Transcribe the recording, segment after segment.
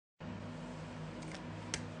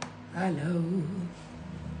Hello.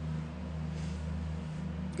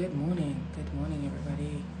 Good morning. Good morning,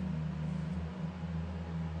 everybody.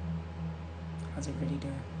 How's everybody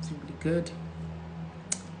doing? Is everybody good?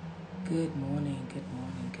 Good morning. Good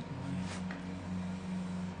morning. Good morning.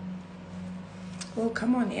 Well,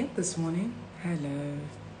 come on in this morning. Hello.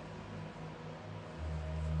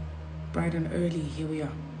 Bright and early. Here we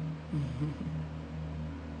are.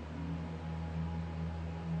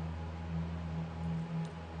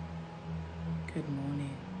 Good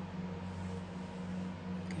morning.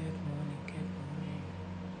 Good morning. Good morning.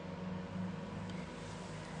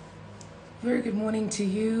 Very good morning to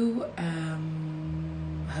you.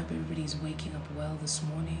 I hope everybody's waking up well this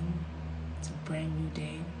morning. It's a brand new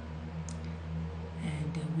day.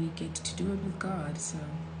 And we get to do it with God. So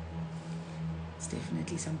it's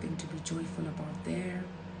definitely something to be joyful about there.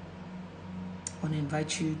 I want to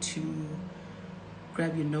invite you to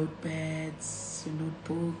grab your notepads, your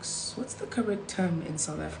notebooks. What's the correct term in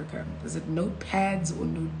South Africa? Is it notepads or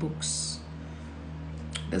notebooks?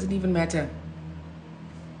 Doesn't even matter.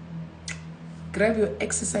 Grab your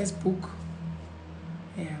exercise book.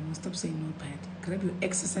 Yeah, I'm gonna stop saying notepad. Grab your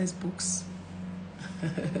exercise books.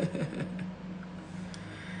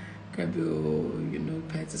 Grab your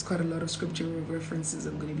notepads. There's quite a lot of scriptural references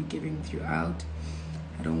I'm going to be giving throughout.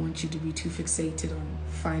 I don't want you to be too fixated on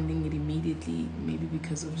finding it immediately, maybe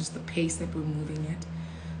because of just the pace that we're moving at,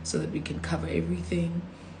 so that we can cover everything.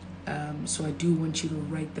 So I do want you to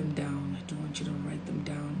write them down.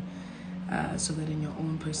 So that in your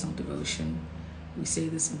own personal devotion, we say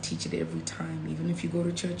this and teach it every time. Even if you go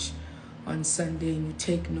to church on Sunday and you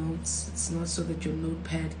take notes, it's not so that your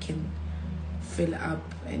notepad can fill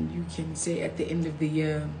up and you can say at the end of the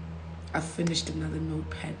year, I've finished another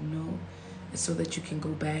notepad. No, it's so that you can go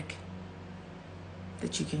back,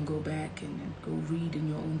 and go read in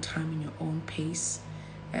your own time, in your own pace,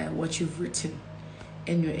 what you've written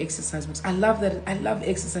in your exercise books. I love that. I love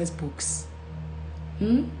exercise books.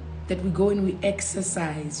 That we go and we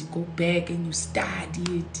exercise. You go back and you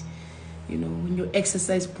study it. In your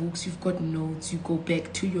exercise books, you've got notes. You go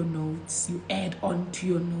back to your notes. You add on to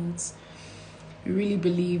your notes. We really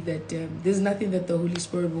believe that there's nothing that the Holy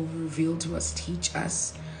Spirit will reveal to us, teach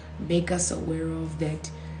us, make us aware of, that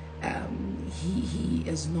he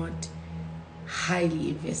is not highly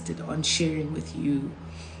invested on sharing with you.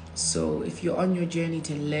 So if you're on your journey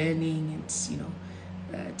to learning and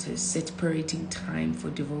to separating time for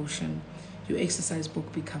devotion, your exercise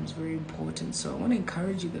book becomes very important. So I want to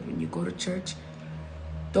encourage you that when you go to church,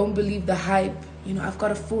 don't believe the hype. I've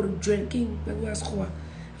got a photo drinking.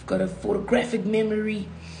 I've got a photographic memory.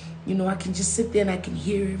 I can just sit there and I can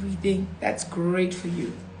hear everything. That's great for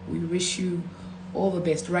you. We wish you all the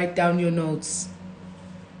best. Write down your notes.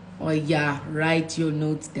 Write your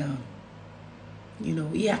notes down.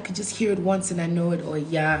 I can just hear it once and I know it.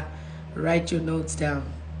 Write your notes down.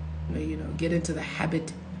 Get into the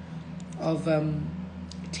habit of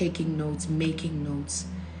taking notes, making notes,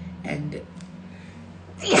 and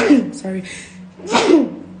sorry.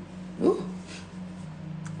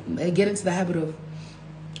 Get into the habit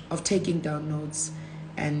of taking down notes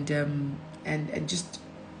and just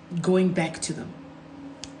going back to them.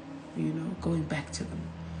 Going back to them.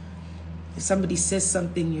 If somebody says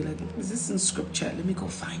something, you're like, is this in scripture? Let me go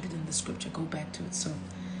find it in the scripture. Go back to it. So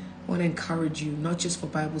I want to encourage you, not just for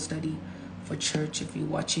Bible study, for church. If you're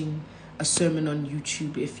watching a sermon on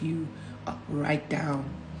YouTube, if you write down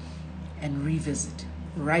and revisit.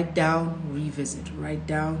 Write down, revisit. Write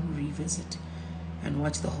down, revisit. And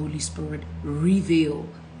watch the Holy Spirit reveal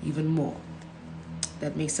even more.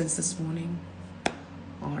 That makes sense this morning?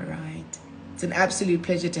 All right. It's an absolute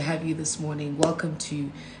pleasure to have you this morning. Welcome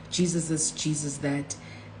to Jesus This, Jesus That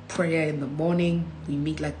prayer in the morning. We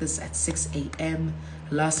meet like this at 6 a.m.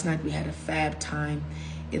 Last night we had a fab time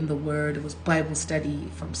in the Word. It was Bible study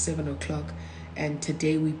from 7 o'clock. And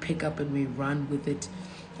today we pick up and we run with it.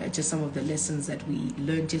 Just some of the lessons that we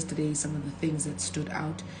learned yesterday, some of the things that stood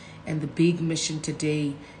out. And the big mission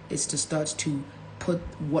today is to start to put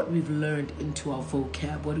what we've learned into our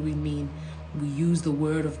vocab. What do we mean? We use the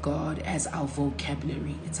Word of God as our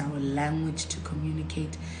vocabulary. It's our language to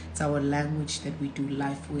communicate. It's our language that we do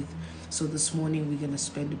life with. So this morning we're going to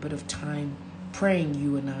spend a bit of time praying,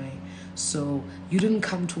 you and I. So you didn't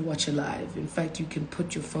come to watch a live. In fact, you can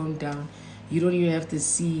put your phone down. You don't even have to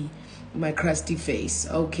see my crusty face,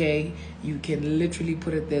 okay? You can literally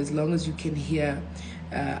put it there. As long as you can hear,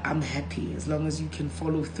 I'm happy. As long as you can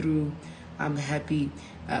follow through, I'm happy.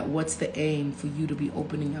 What's the aim? For you to be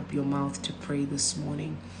opening up your mouth to pray this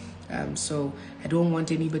morning. So I don't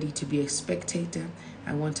want anybody to be a spectator.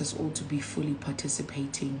 I want us all to be fully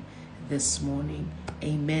participating this morning.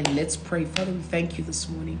 Amen. Let's pray. Father, we thank you this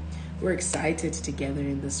morning. We're excited together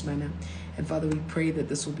in this manner. And Father, we pray that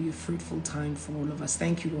this will be a fruitful time for all of us.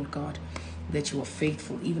 Thank you, Lord God, that you are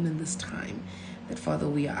faithful even in this time. That, Father,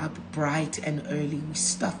 we are up bright and early. We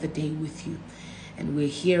start the day with you. And we're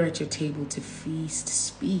here at your table to feast.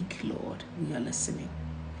 Speak, Lord. We are listening.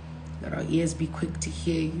 Let our ears be quick to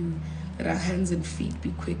hear you. Let our hands and feet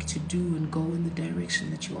be quick to do and go in the direction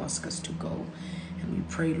that you ask us to go. And we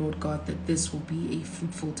pray, Lord God, that this will be a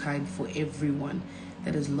fruitful time for everyone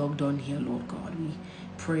that is logged on here, Lord God. We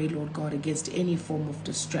pray, Lord God, against any form of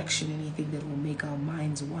distraction, anything that will make our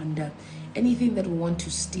minds wander, anything that will want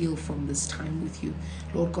to steal from this time with you.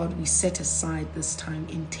 Lord God, we set aside this time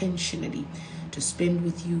intentionally to spend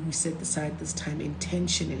with you. We set aside this time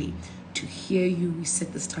intentionally to hear you. We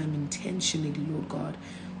set this time intentionally, Lord God,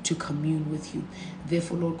 to commune with you.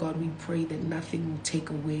 Therefore, Lord God, we pray that nothing will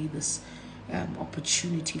take away this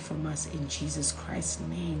opportunity from us in Jesus Christ's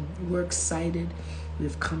name. We're excited.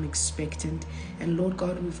 We've come expectant. And Lord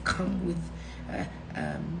God, we've come with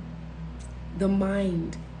the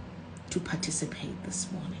mind to participate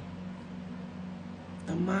this morning.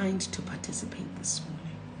 The mind to participate this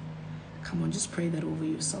morning. Come on, just pray that over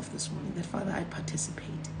yourself this morning. That, Father, I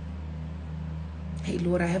participate. Hey,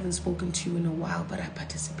 Lord, I haven't spoken to you in a while, but I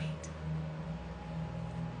participate.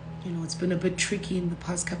 You know, it's been a bit tricky in the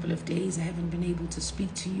past couple of days. I haven't been able to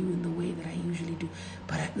speak to you in the way that I usually do.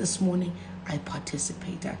 But this morning, I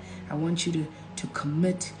participate. I want you to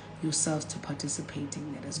commit yourselves to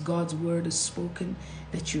participating. That as God's word is spoken,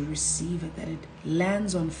 that you receive it, that it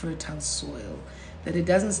lands on fertile soil, that it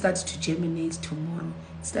doesn't start to germinate tomorrow.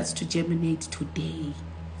 It starts to germinate today.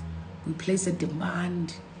 We place a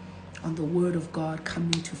demand on the word of God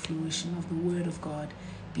coming to fruition, of the word of God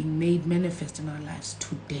being made manifest in our lives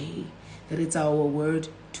today. That it's our word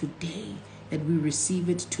today, that we receive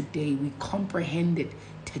it today, we comprehend it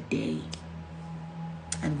today,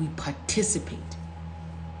 and we participate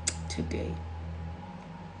today.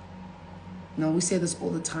 Now, we say this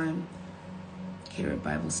all the time here at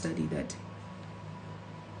Bible study, that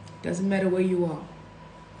it doesn't matter where you are.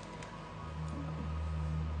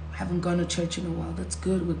 Haven't gone to church in a while. That's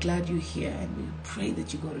good. We're glad you're here, and we pray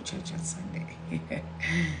that you go to church on Sunday.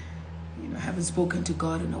 You know, haven't spoken to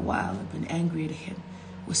God in a while. I've been angry at him.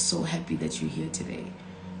 We're so happy that you're here today.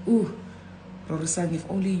 Ooh, Rorosang, if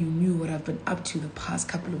only you knew what I've been up to the past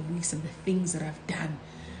couple of weeks and the things that I've done.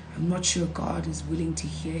 I'm not sure God is willing to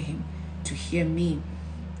hear him, to hear me.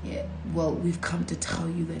 Yeah, well, we've come to tell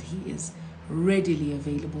you that he is readily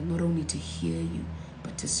available, not only to hear you,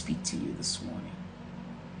 but to speak to you this morning.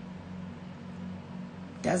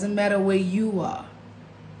 Doesn't matter where you are.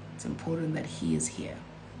 It's important that he is here.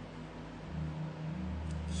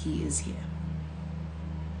 He is here.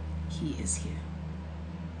 He is here.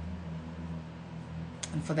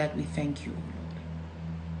 And for that we thank you, O Lord.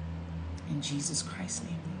 In Jesus Christ's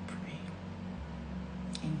name we pray.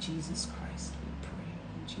 In Jesus Christ we pray.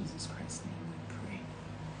 In Jesus Christ's name we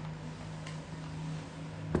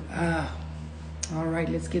pray. All right,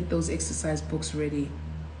 let's get those exercise books ready.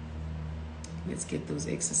 Let's get those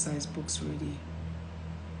exercise books ready.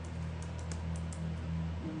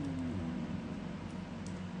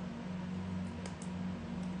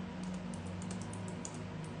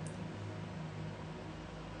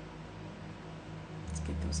 Let's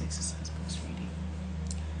get those exercise books ready.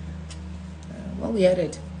 While we're at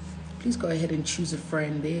it, please go ahead and choose a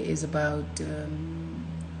friend. There is about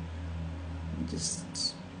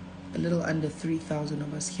just a little under 3,000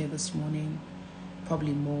 of us here this morning.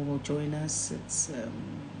 Probably more will join us. It's a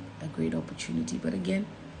great opportunity. But again,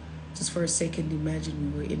 just for a second,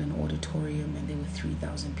 imagine we were in an auditorium and there were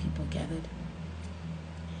 3,000 people gathered.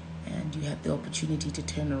 And you had the opportunity to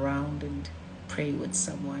turn around and pray with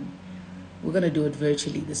someone. We're going to do it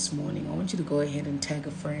virtually this morning. I want you to go ahead and tag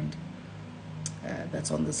a friend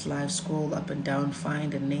that's on this live. Scroll up and down,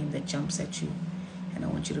 find a name that jumps at you. And I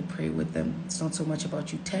want you to pray with them. It's not so much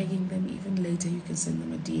about you tagging them. Even later, you can send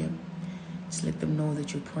them a DM. Just let them know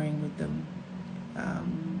that you're praying with them.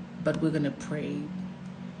 But we're going to pray.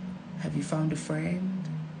 Have you found a friend?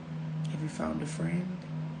 Have you found a friend?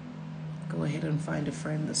 Go ahead and find a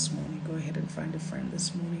friend this morning. Go ahead and find a friend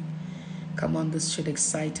this morning. Come on, this should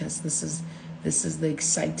excite us. This is the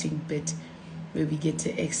exciting bit where we get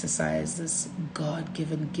to exercise this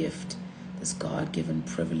God-given gift, this God-given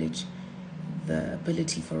privilege, the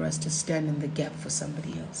ability for us to stand in the gap for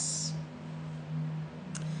somebody else.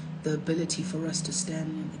 The ability for us to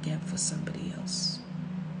stand in the gap for somebody else.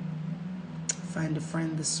 Find a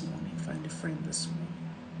friend this morning. Find a friend this morning.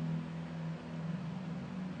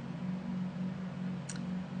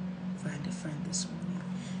 Find a friend this morning.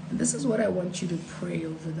 And this is what I want you to pray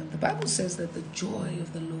over them. The Bible says that the joy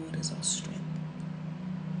of the Lord is our strength.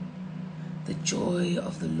 The joy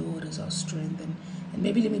of the Lord is our strength. And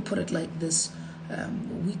maybe let me put it like this.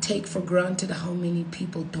 We take for granted how many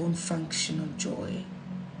people don't function on joy.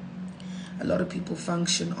 A lot of people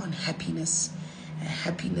function on happiness.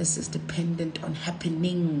 Happiness is dependent on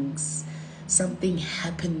happenings. Something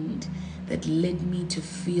happened that led me to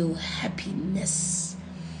feel happiness.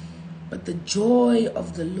 But the joy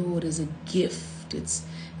of the Lord is a gift. It's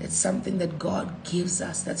something that God gives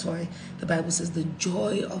us. That's why the Bible says the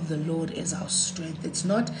joy of the Lord is our strength. It's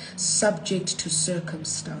not subject to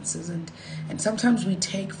circumstances. And sometimes we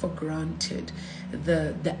take for granted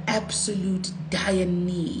the absolute dire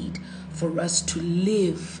need for us to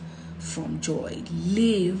live from joy,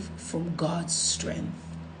 live from God's strength.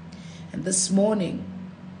 And this morning,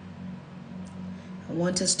 I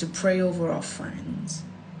want us to pray over our friends.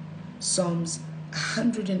 Psalms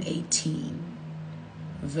 118,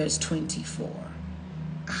 verse 24.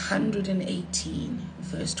 118,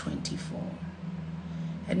 verse 24.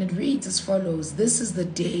 And it reads as follows: This is the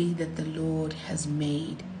day that the Lord has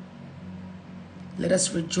made. Let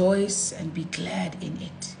us rejoice and be glad in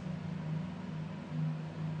it.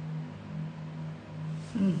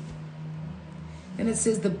 And it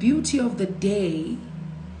says the beauty of the day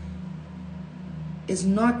is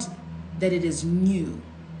not that it is new,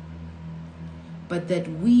 but that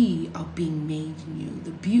we are being made new.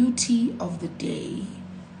 The beauty of the day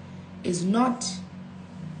is not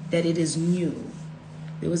that it is new.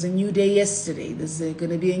 There was a new day yesterday. There's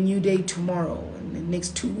going to be a new day tomorrow. In the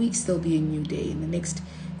next 2 weeks, there'll be a new day. In the next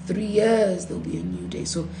 3 years, there'll be a new day.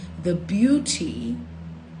 So the beauty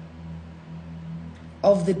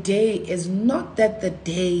of the day is not that the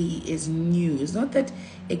day is new. It's not that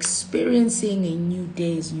experiencing a new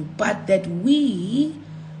day is new, but that we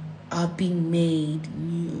are being made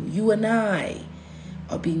new. You and I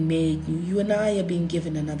are being made new. You and I are being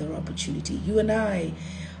given another opportunity. You and I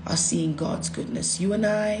are seeing God's goodness. You and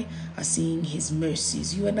I are seeing His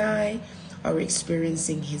mercies. You and I are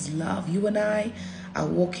experiencing His love. You and I are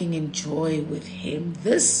walking in joy with Him.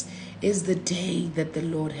 This is the day that the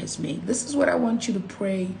Lord has made. This is what I want you to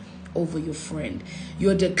pray over your friend.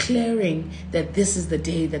 You're declaring that this is the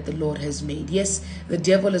day that the Lord has made. Yes, the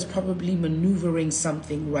devil is probably maneuvering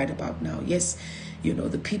something right about now. Yes,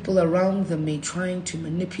 the people around them may trying to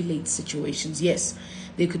manipulate situations. Yes,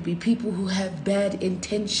 there could be people who have bad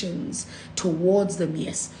intentions towards them.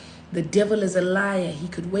 Yes, the devil is a liar. He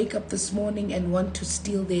could wake up this morning and want to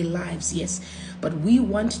steal their lives. Yes, but we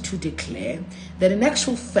want to declare that in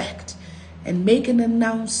actual fact and make an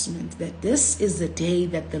announcement that this is the day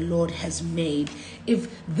that the Lord has made. If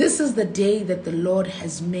this is the day that the Lord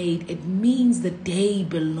has made, it means the day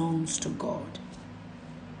belongs to God.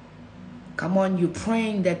 Come on, you're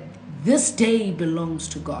praying that this day belongs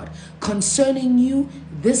to God. Concerning you,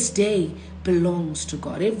 this day belongs to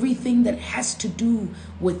God. Everything that has to do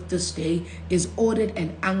with this day is ordered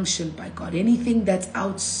and unctioned by God. Anything that's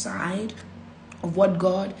outside of what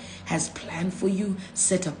God has planned for you,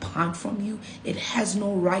 set apart from you, it has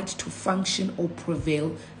no right to function or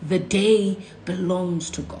prevail. The day belongs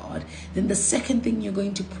to God. Then the second thing you're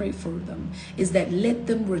going to pray for them is that let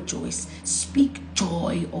them rejoice. Speak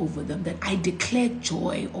joy over them. That I declare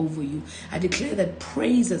joy over you. I declare that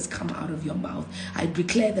praises come out of your mouth. I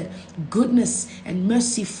declare that goodness and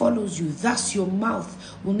mercy follows you. Thus your mouth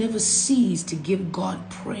will never cease to give God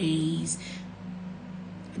praise.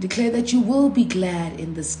 I declare that you will be glad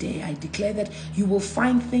in this day. I declare that you will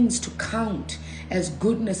find things to count as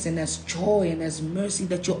goodness and as joy and as mercy,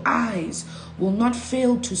 that your eyes will not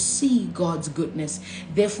fail to see God's goodness.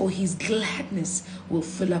 Therefore, His gladness will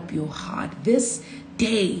fill up your heart. This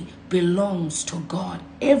day belongs to God.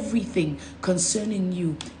 Everything concerning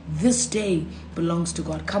you this day belongs to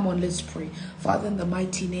God. Come on, let's pray. Father, in the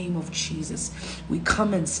mighty name of Jesus, we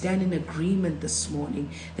come and stand in agreement this morning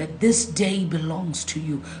that this day belongs to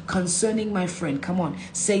you. Concerning my friend, come on,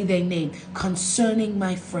 say their name. Concerning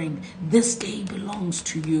my friend, this day belongs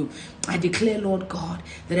to you. I declare, Lord God,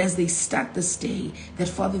 that as they start this day, that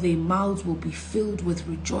Father, their mouths will be filled with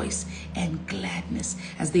rejoice and gladness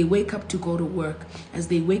as they wake up to go to work, as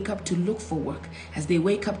they wake up to look for work, as they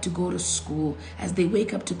wake up to go to school, as they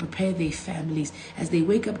wake up to prepare their families, as they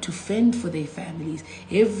wake up to fend for their families,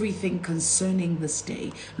 everything concerning this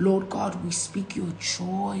day. Lord God, we speak your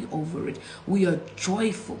joy over it. We are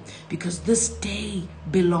joyful because this day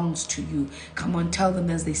belongs to you. Come on, tell them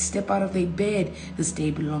as they step out of their bed, this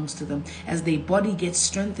day belongs to them. As their body gets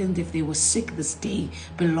strengthened, if they were sick, this day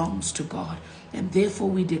belongs to God. And therefore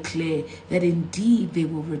we declare that indeed they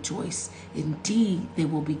will rejoice. Indeed they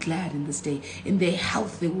will be glad in this day. In their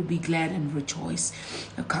health they will be glad and rejoice.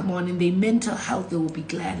 Now, come on, in their mental health they will be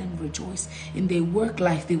glad and rejoice. In their work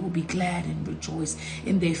life they will be glad and rejoice.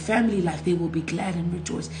 In their family life they will be glad and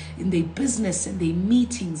rejoice. In their business and their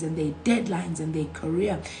meetings and their deadlines and their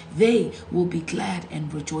career, they will be glad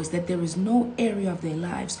and rejoice. That there is no area of their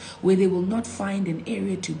lives where they will not find an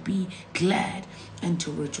area to be glad and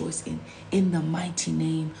to rejoice in the mighty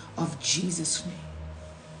name of Jesus' name.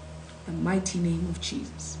 The mighty name of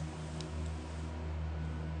Jesus.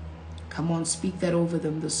 Come on, speak that over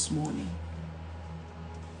them this morning.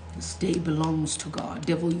 This day belongs to God.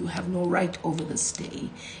 Devil, you have no right over this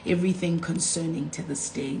day. Everything concerning to this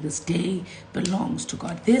day belongs to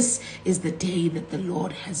God. This is the day that the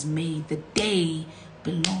Lord has made. The day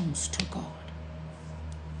belongs to God.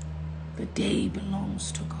 The day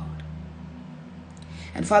belongs to God.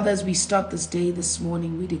 And Father, as we start this day this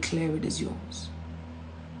morning, we declare it as yours.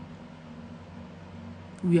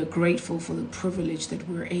 We are grateful for the privilege that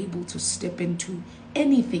we're able to step into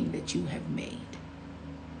anything that you have made.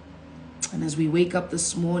 And as we wake up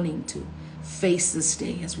this morning to face this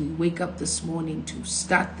day, as we wake up this morning to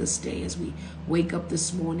start this day, as we wake up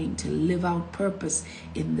this morning to live out purpose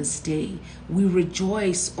in this day, we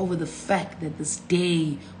rejoice over the fact that this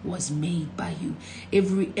day was made by you.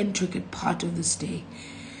 Every intricate part of this day,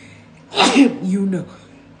 you know.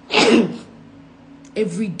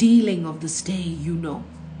 Every dealing of this day, you know.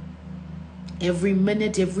 Every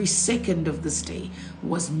minute, every second of this day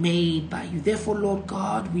was made by you. Therefore, Lord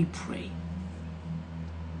God, we pray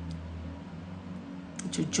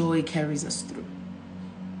that your joy carries us through.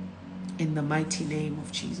 In the mighty name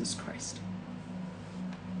of Jesus Christ.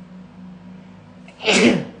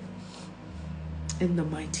 In the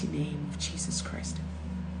mighty name of Jesus Christ.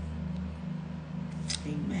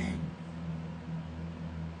 Amen.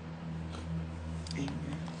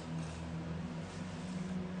 Amen.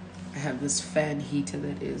 I have this fan heater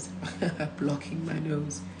that is blocking my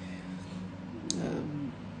nose.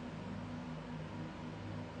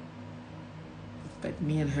 But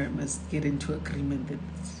me and her must get into agreement that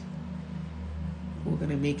we're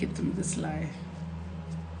going to make it through this life.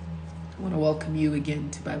 I want to welcome you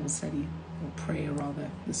again to Bible study, or prayer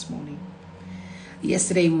rather, this morning.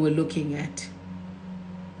 Yesterday we were looking at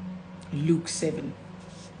Luke 7.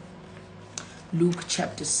 Luke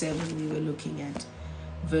chapter 7, we were looking at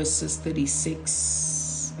verses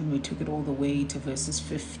 36, and we took it all the way to verses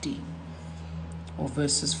 50 or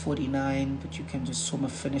verses 49, but you can just sort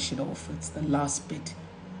of finish it off. It's the last bit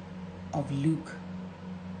of Luke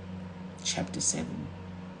chapter 7.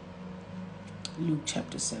 Luke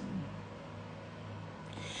chapter 7.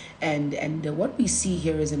 And what we see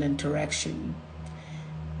here is an interaction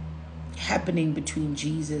happening between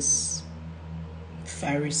Jesus,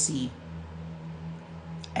 Pharisee,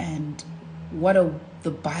 and what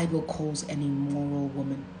the Bible calls an immoral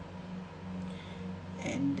woman.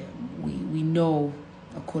 And we know,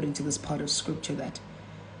 according to this part of scripture, that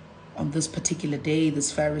on this particular day,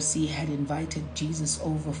 this Pharisee had invited Jesus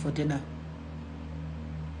over for dinner,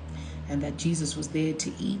 and that Jesus was there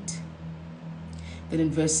to eat. Then in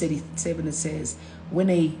verse 37 it says, when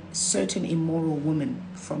a certain immoral woman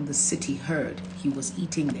from the city heard he was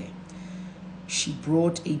eating there, she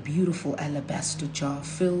brought a beautiful alabaster jar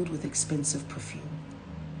filled with expensive perfume.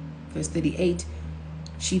 Verse 38,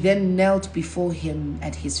 she then knelt before him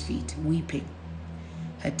at his feet, weeping.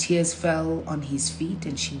 Her tears fell on his feet,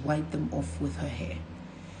 and she wiped them off with her hair.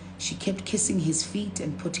 She kept kissing his feet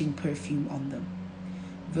and putting perfume on them.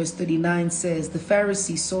 Verse 39 says, the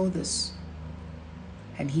Pharisee saw this,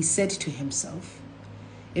 and he said to himself,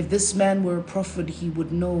 if this man were a prophet, he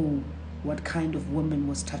would know what kind of woman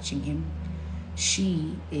was touching him.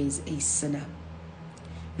 She is a sinner.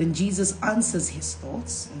 Then Jesus answers his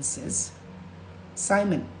thoughts and says,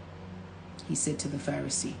 Simon, he said to the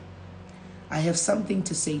Pharisee, I have something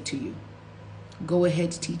to say to you. Go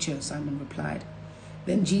ahead, teacher, Simon replied.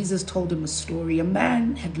 Then Jesus told him a story. A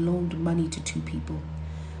man had loaned money to two people,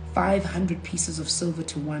 500 pieces of silver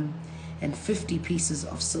to one and 50 pieces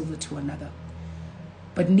of silver to another.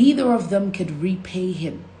 But neither of them could repay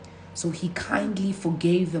him. So he kindly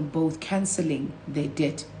forgave them both, canceling their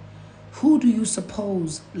debt. Who do you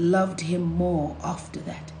suppose loved him more after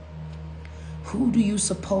that? Who do you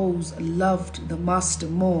suppose loved the master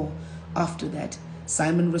more after that?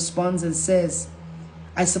 Simon responds and says,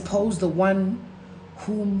 I suppose the one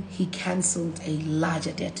whom he canceled a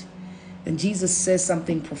larger debt. Then Jesus says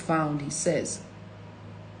something profound. He says,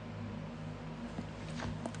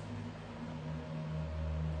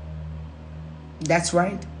 that's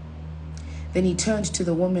right. Then he turned to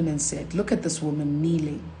the woman and said, "Look at this woman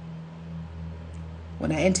kneeling.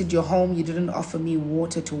 When I entered your home, you didn't offer me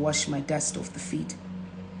water to wash my dust off the feet,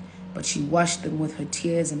 but she washed them with her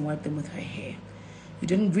tears and wiped them with her hair. You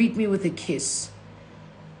didn't greet me with a kiss,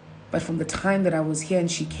 but from the time that I was here and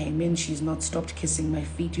she came in, she's not stopped kissing my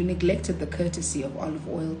feet. You neglected the courtesy of olive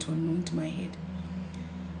oil to anoint my head,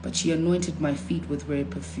 but she anointed my feet with rare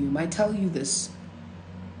perfume. I tell you this,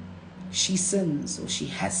 she sins, or she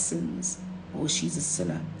has sins, or she's a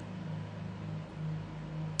sinner.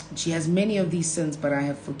 She has many of these sins, but I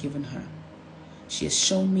have forgiven her. She has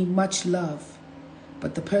shown me much love,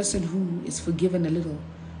 but the person who is forgiven a little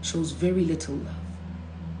shows very little love."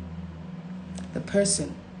 The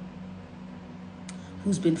person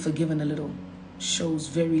who's been forgiven a little shows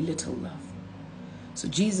very little love. So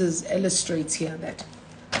Jesus illustrates here that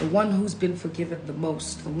the one who's been forgiven the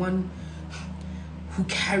most, the one who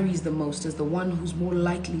carries the most, is the one who's more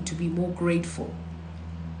likely to be more grateful,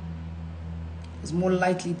 is more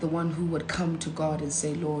likely the one who would come to God and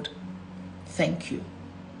say, "Lord, thank you.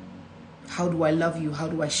 How do I love you? How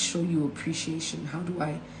do I show you appreciation? How do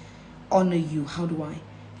I honor you? How do I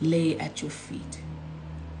lay at your feet?"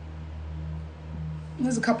 And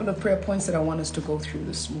there's a couple of prayer points that I want us to go through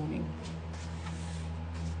this morning.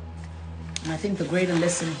 And I think the greater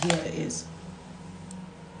lesson here is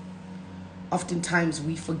oftentimes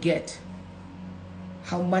we forget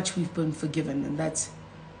how much we've been forgiven, and that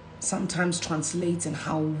sometimes translates in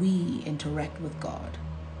how we interact with God,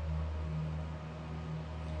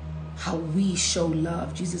 how we show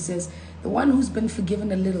love. Jesus says, the one who's been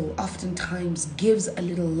forgiven a little oftentimes gives a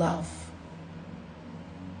little love,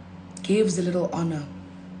 gives a little honor,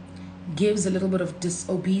 gives a little bit of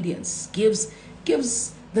disobedience, gives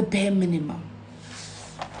the bare minimum.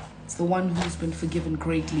 It's the one who's been forgiven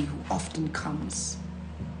greatly who often comes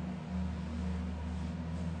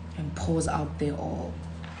and pours out their all.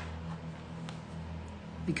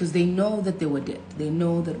 Because they know that they were dead. They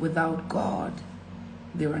know that without God,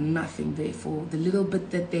 they are nothing. Therefore, the little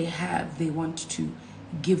bit that they have, they want to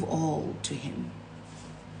give all to him,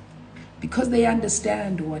 because they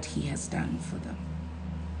understand what he has done for them.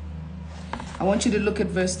 I want you to look at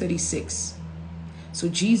verse 36. So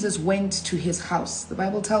Jesus went to his house. The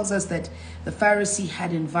Bible tells us that the Pharisee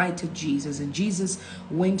had invited Jesus, and Jesus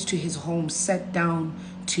went to his home, sat down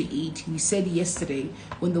to eat. We said yesterday,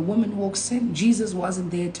 when the woman walks in, Jesus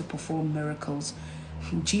wasn't there to perform miracles.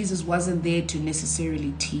 Jesus wasn't there to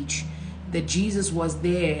necessarily teach. That Jesus was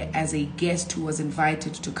there as a guest who was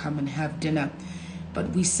invited to come and have dinner.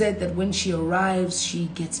 But we said that when she arrives, she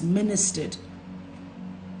gets ministered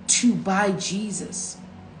to by Jesus.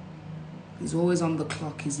 He's always on the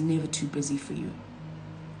clock. He's never too busy for you.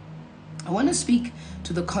 I want to speak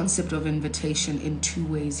to the concept of invitation in two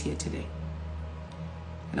ways here today.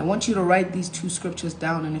 And I want you to write these two scriptures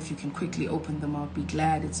down, and if you can quickly open them, I'll be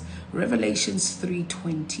glad. It's Revelations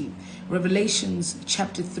 3:20. Revelations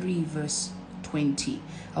chapter 3, verse 20.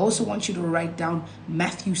 I also want you to write down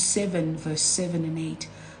Matthew 7, verse 7 and 8.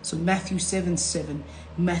 So Matthew 7:7,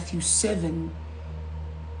 Matthew 7,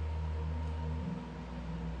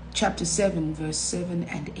 chapter 7, verse 7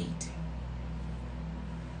 and 8.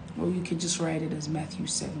 Or you can just write it as Matthew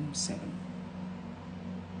 7:7.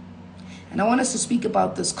 And I want us to speak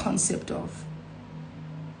about this concept of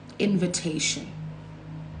invitation.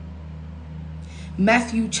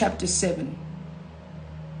 Matthew chapter 7,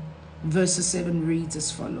 verse 7 reads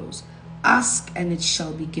as follows: "Ask and it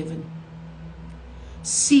shall be given.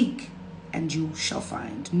 Seek and you shall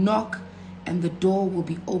find. Knock and the door will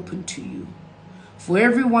be opened to you. For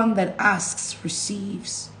everyone that asks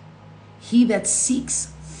receives. He that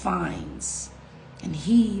seeks finds. And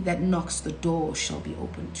he that knocks, the door shall be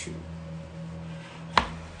opened to."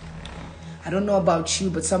 I don't know about you,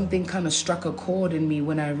 but something kind of struck a chord in me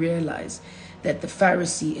when I realized that the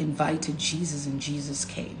Pharisee invited Jesus and Jesus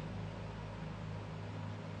came.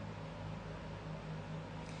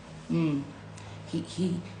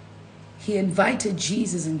 He invited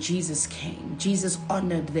Jesus and Jesus came. Jesus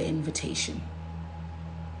honored the invitation.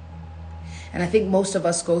 And I think most of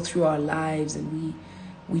us go through our lives and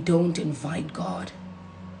we don't invite God.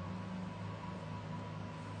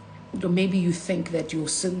 Or maybe you think that your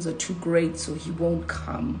sins are too great, so he won't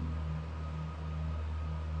come.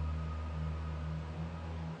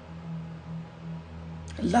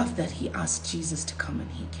 I love that he asked Jesus to come and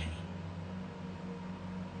he came.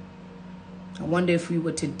 I wonder if we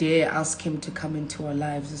were to dare ask him to come into our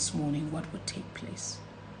lives this morning, what would take place?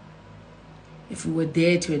 If we were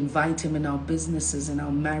there to invite him in our businesses, in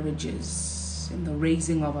our marriages, in the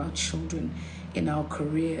raising of our children, in our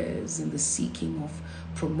careers, in the seeking of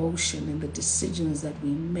promotion, in the decisions that we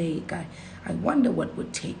make. I wonder what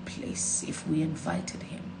would take place if we invited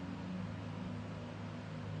him.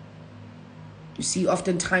 You see,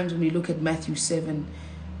 oftentimes when we look at Matthew 7,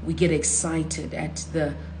 we get excited at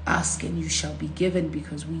the ask and you shall be given,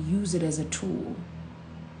 because we use it as a tool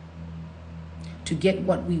to get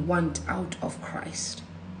what we want out of Christ.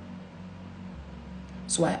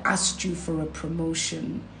 So I asked you for a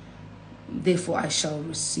promotion, therefore I shall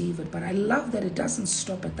receive it. But I love that it doesn't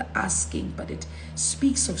stop at the asking, but it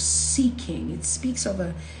speaks of seeking. It speaks of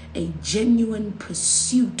a genuine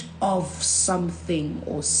pursuit of something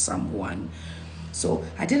or someone. So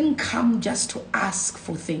I didn't come just to ask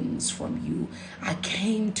for things from you. I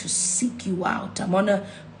came to seek you out. I'm on a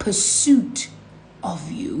pursuit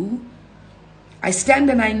of you. I stand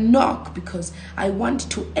and I knock because I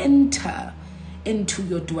want to enter into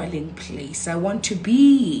your dwelling place. I want to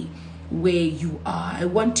be where you are. I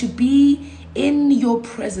want to be in your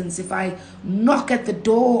presence. If I knock at the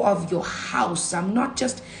door of your house, I'm not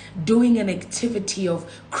just doing an activity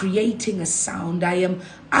of creating a sound. I am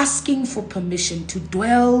asking for permission to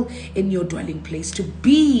dwell in your dwelling place, to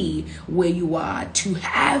be where you are, to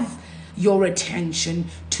have your attention,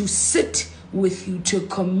 to sit with you, to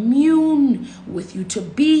commune with you, to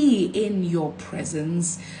be in your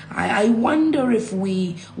presence. I wonder if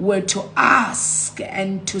we were to ask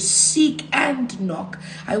and to seek and knock.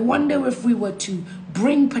 I wonder if we were to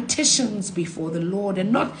bring petitions before the Lord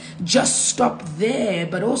and not just stop there,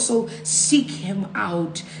 but also seek him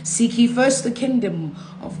out. Seek ye first the kingdom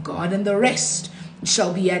of God, and the rest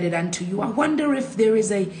shall be added unto you. I wonder if there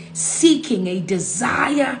is a seeking, a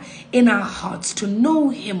desire in our hearts to know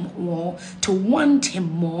him more, to want him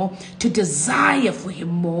more, to desire for him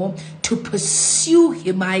more, to pursue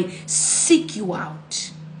him. I seek you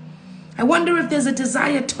out. I wonder if there's a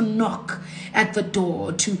desire to knock at the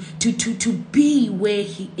door, to be where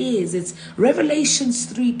he is. It's Revelations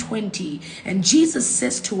 3:20, and Jesus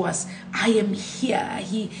says to us, I am here.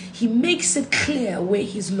 He makes it clear where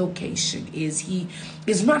his location is. He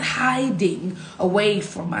is not hiding away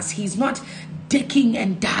from us. He's not dicking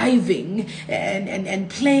and diving and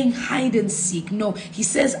playing hide and seek. No, he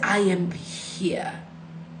says, I am here.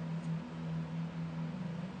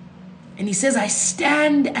 And he says, I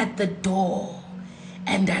stand at the door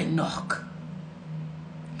and I knock.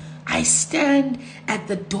 I stand at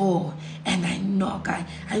the door and I knock.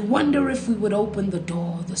 I wonder if we would open the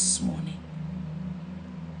door this morning.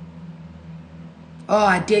 Oh,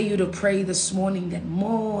 I dare you to pray this morning that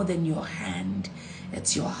more than your hand,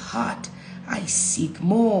 it's your heart I seek.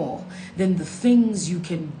 More than the things you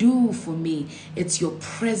can do for me, it's your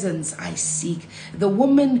presence I seek. The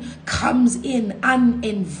woman comes in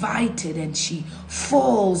uninvited and she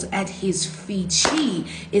falls at his feet. She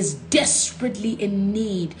is desperately in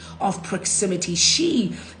need of proximity.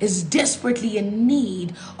 She is desperately in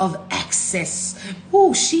need of access.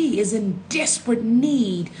 Oh, she is in desperate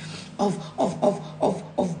need of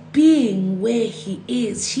being where he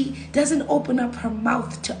is. She doesn't open up her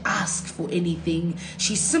mouth to ask for anything.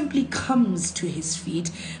 She simply comes to his feet,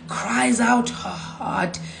 cries out her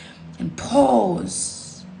heart, and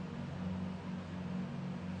pours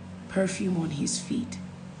perfume on his feet,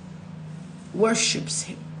 worships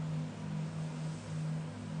him.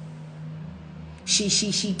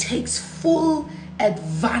 She takes full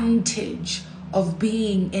advantage of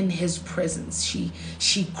being in his presence.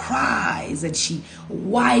 She cries and she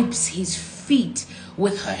wipes his feet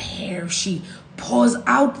with her hair. She pours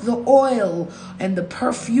out the oil and the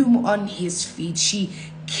perfume on his feet. She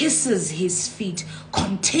kisses his feet,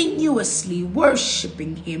 continuously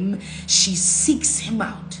worshiping him. She seeks him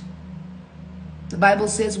out. The Bible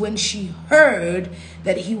says when she heard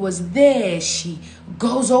that he was there, she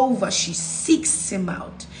goes over, she seeks him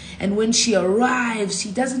out. And when she arrives,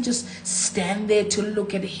 she doesn't just stand there to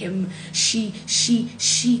look at him. She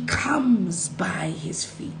comes by his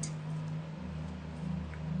feet.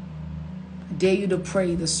 I dare you to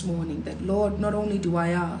pray this morning that, Lord, not only do I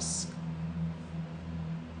ask,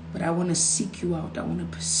 but I want to seek you out. I want to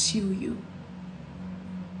pursue you.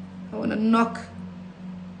 I want to knock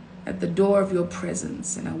at the door of your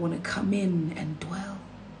presence, and I want to come in and dwell.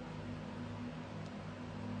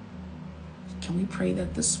 Can we pray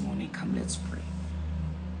that this morning? Come, let's pray.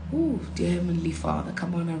 Ooh, dear Heavenly Father,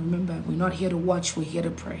 come on. I remember, we're not here to watch, we're here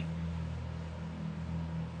to pray.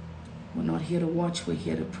 We're not here to watch, we're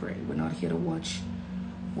here to pray. We're not here to watch,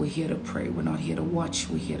 we're here to pray. We're not here to watch,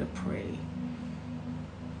 we're here to pray.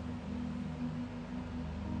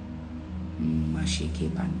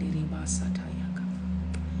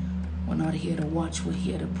 We're not here to watch, we're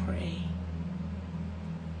here to pray.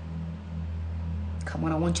 Come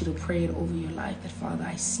on, I want you to pray it over your life that, Father,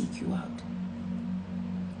 I seek you out.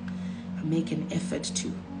 I make an effort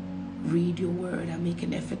to read your word. I make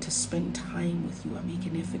an effort to spend time with you. I make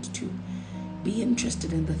an effort to be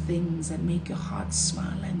interested in the things that make your heart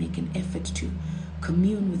smile. I make an effort to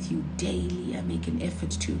commune with you daily. I make an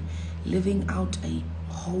effort to living out a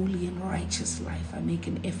holy and righteous life. I make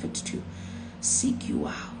an effort to seek you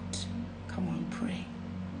out. Come on, pray.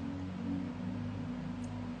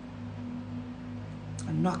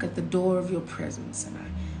 I knock at the door of your presence and I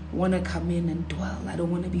want to come in and dwell. I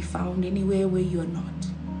don't want to be found anywhere where you're not.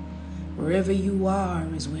 Wherever you are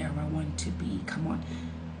is where I want to be. Come on.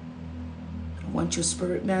 I want your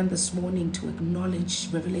spirit man this morning to acknowledge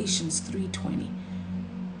Revelations 3:20.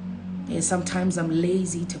 Yeah, sometimes I'm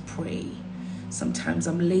lazy to pray. Sometimes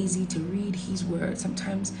I'm lazy to read his word.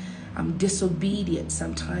 Sometimes I'm disobedient.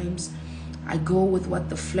 Sometimes I go with what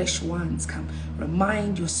the flesh wants. Come,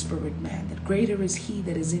 remind your spirit man that greater is he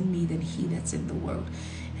that is in me than he that's in the world.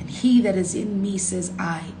 And he that is in me says,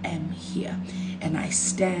 I am here. And I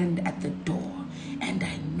stand at the door and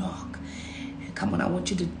I knock. And come on, I want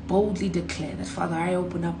you to boldly declare that, Father, I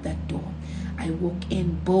open up that door. I walk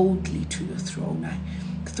in boldly to your throne. I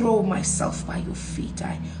throw myself by your feet.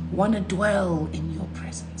 I want to dwell in your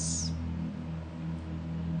presence.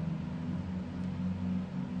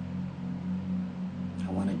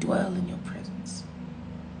 I want to dwell in your presence.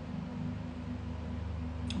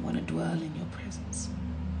 I want to dwell in your presence.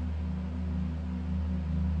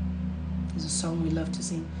 There's a song we love to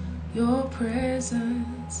sing. Your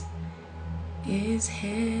presence is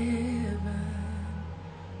heaven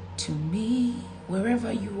to me.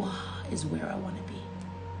 Wherever you are is where I want to be.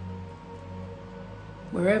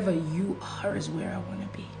 Wherever you are is where I want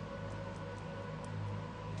to be.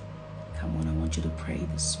 Come on, I want you to pray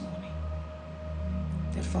this morning.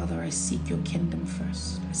 That, Father, I seek your kingdom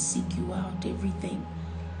first. I seek you out. Everything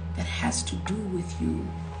that has to do with you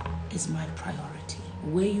is my priority.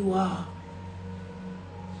 Where you are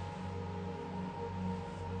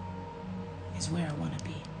is where I want to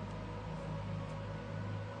be.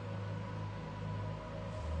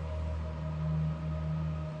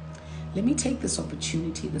 Let me take this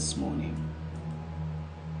opportunity this morning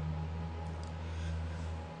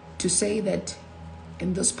to say that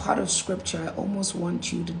in this part of scripture, I almost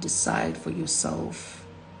want you to decide for yourself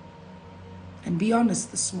and be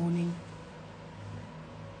honest this morning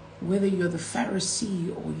whether you're the Pharisee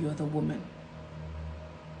or you're the woman.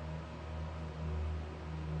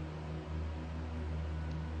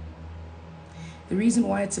 The reason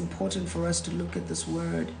why it's important for us to look at this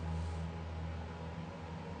word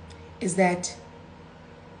is that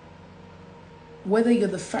whether you're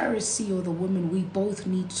the Pharisee or the woman, we both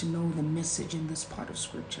need to know the message in this part of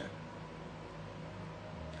scripture.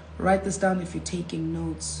 Write this down if you're taking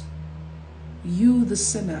notes. You, the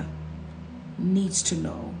sinner, needs to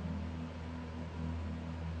know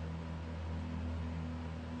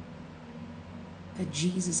that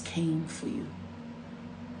Jesus came for you.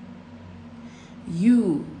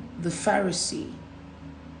 You, the Pharisee,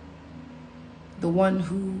 the one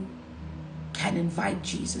who can invite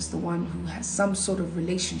Jesus, the one who has some sort of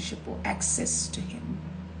relationship or access to him,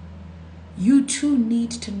 you too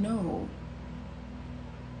need to know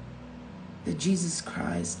that Jesus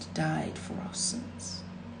Christ died for our sins.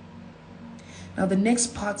 Now, the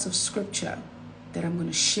next parts of scripture that I'm going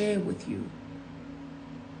to share with you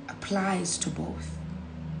applies to both.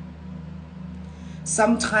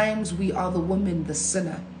 Sometimes we are the woman, the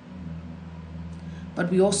sinner, but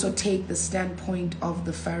we also take the standpoint of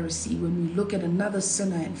the Pharisee when we look at another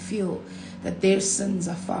sinner and feel that their sins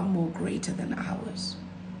are far more greater than ours.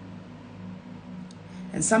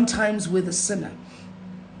 And sometimes we're the sinner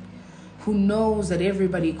who knows that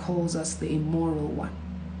everybody calls us the immoral one,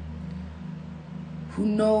 who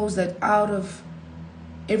knows that out of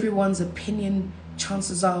everyone's opinion,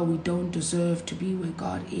 chances are we don't deserve to be where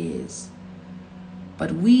God is.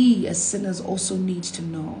 But we as sinners also need to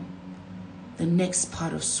know the next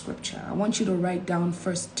part of scripture. I want you to write down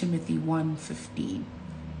 1 Timothy 1:15.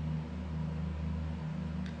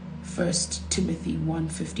 1 Timothy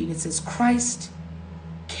 1:15. It says, Christ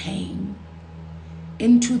came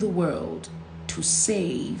into the world to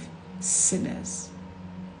save sinners.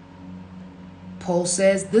 Paul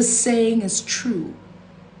says this saying is true,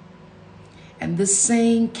 and this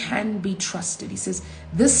saying can be trusted. He says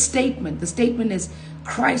this statement, the statement is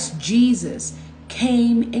Christ Jesus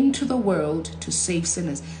came into the world to save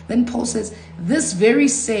sinners. Then Paul says this very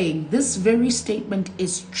saying, this very statement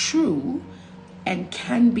is true and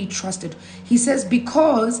can be trusted. He says,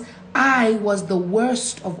 because I was the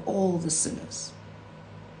worst of all the sinners.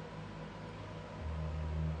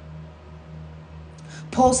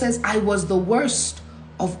 Paul says, I was the worst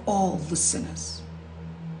of all the sinners.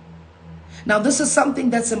 Now, this is something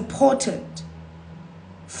that's important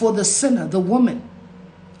for the sinner, the woman,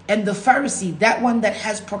 and the Pharisee, that one that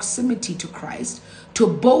has proximity to Christ, to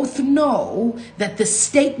both know that the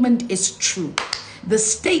statement is true. The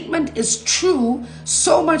statement is true,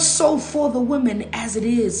 so much so for the woman as it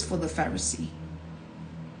is for the Pharisee.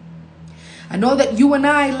 I know that you and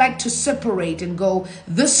I like to separate and go,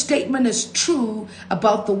 this statement is true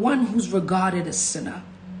about the one who's regarded as sinner.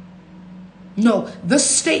 No, this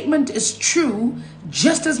statement is true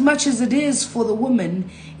just as much as it is for the woman,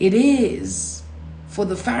 it is for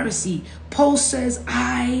the Pharisee. Paul says,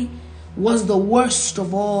 I was the worst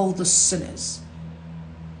of all the sinners.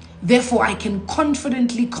 Therefore, I can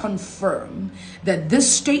confidently confirm that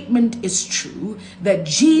this statement is true, that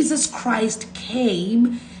Jesus Christ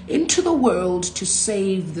came into the world to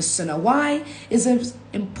save the sinner. Why is it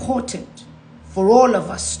important for all of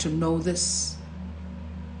us to know this?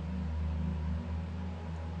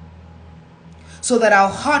 So that our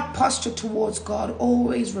heart posture towards God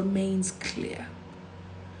always remains clear.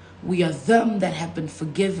 We are them that have been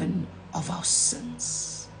forgiven of our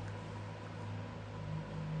sins.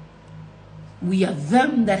 We are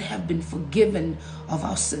them that have been forgiven of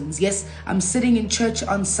our sins. Yes, I'm sitting in church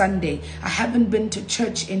on Sunday. I haven't been to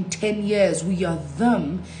church in 10 years. We are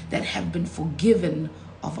them that have been forgiven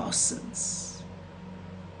of our sins.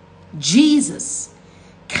 Jesus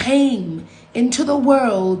came into the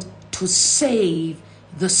world to save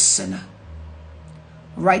the sinner.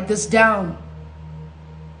 Write this down.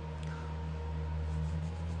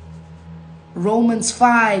 Romans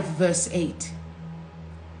 5 verse 8.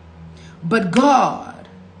 But God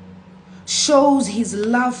shows his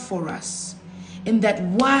love for us in that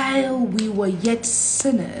while we were yet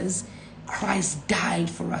sinners, Christ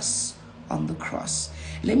died for us on the cross.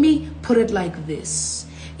 Let me put it like this.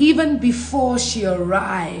 Even before she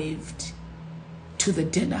arrived to the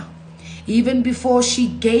dinner, even before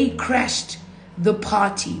she crashed the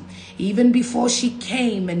party, even before she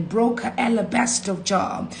came and broke her alabaster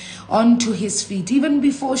jar onto his feet, even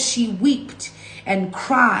before she wept and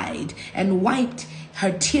cried and wiped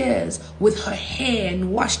her tears with her hair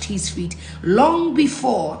and washed his feet, long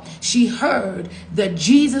before she heard that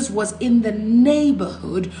Jesus was in the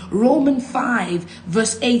neighborhood, Romans 5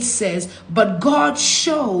 verse 8 says, but God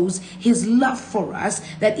shows his love for us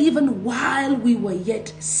that even while we were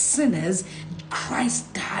yet sinners,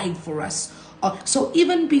 Christ died for us. So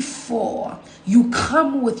even before you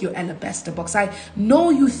come with your alabaster box, I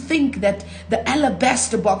know you think that the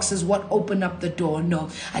alabaster box is what opened up the door.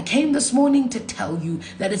 No, I came this morning to tell you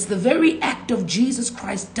that it's the very act of Jesus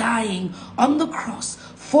Christ dying on the cross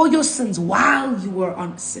for your sins while you were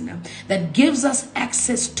a sinner that gives us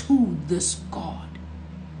access to this God.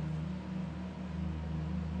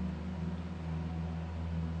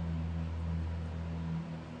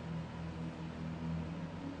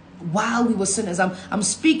 While we were sinners, I'm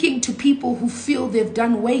speaking to people who feel they've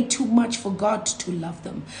done way too much for God to love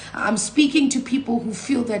them. I'm speaking to people who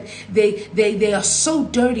feel that they are so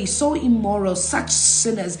dirty, so immoral, such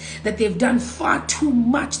sinners, that they've done far too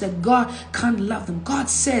much that God can't love them. God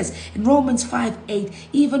says in Romans 5:8,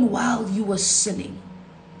 even while you were sinning,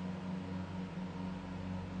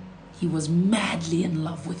 he was madly in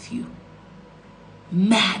love with you.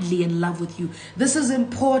 Madly in love with you. This is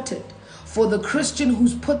important for the Christian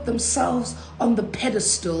who's put themselves on the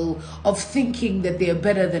pedestal of thinking that they're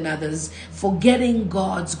better than others, forgetting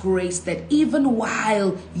God's grace, that even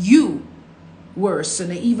while you were a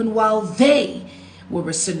sinner, even while they were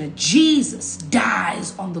a sinner, Jesus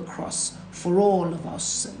dies on the cross for all of our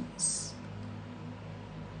sins.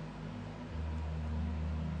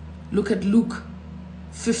 Look at Luke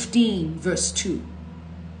 15 verse 2.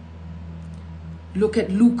 Look at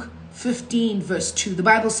Luke 15 verse 2. The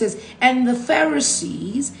Bible says, and the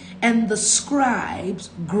Pharisees and the scribes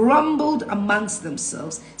grumbled amongst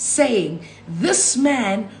themselves, saying, this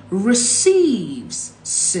man receives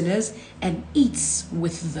sinners and eats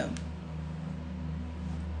with them.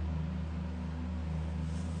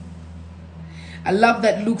 I love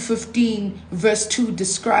that Luke 15 verse 2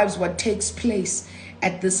 describes what takes place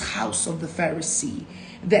at this house of the Pharisee.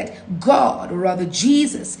 That God, or rather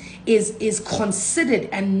Jesus, is considered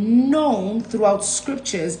and known throughout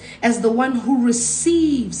scriptures as the one who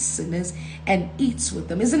receives sinners and eats with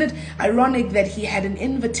them. Isn't it ironic that he had an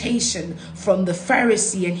invitation from the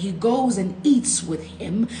Pharisee and he goes and eats with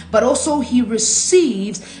him, but also he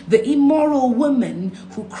receives the immoral woman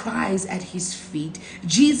who cries at his feet?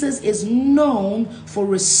 Jesus is known for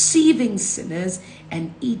receiving sinners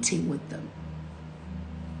and eating with them.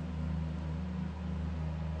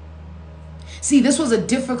 See, this was a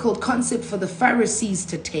difficult concept for the Pharisees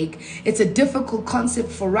to take. It's a difficult concept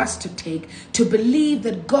for us to take, to believe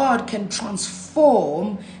that God can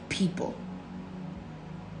transform people,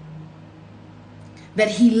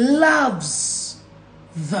 that he loves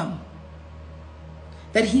them,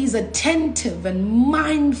 that he's attentive and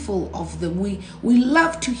mindful of them. We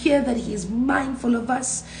love to hear that he is mindful of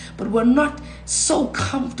us, but we're not so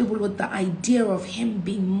comfortable with the idea of him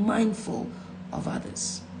being mindful of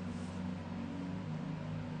others.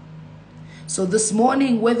 So this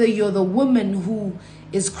morning, whether you're the woman who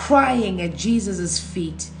is crying at Jesus'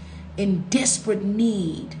 feet in desperate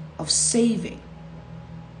need of saving,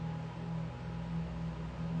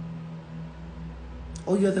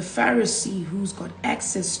 or you're the Pharisee who's got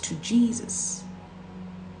access to Jesus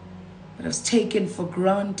but has taken for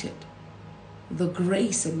granted the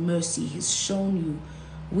grace and mercy he's shown you,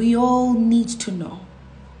 we all need to know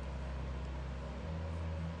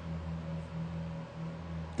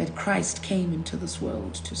that Christ came into this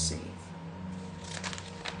world to save.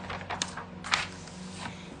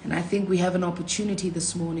 And I think we have an opportunity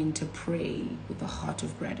this morning to pray with a heart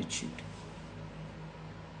of gratitude.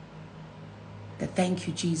 That thank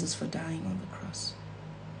you, Jesus, for dying on the cross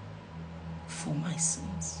for my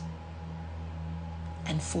sins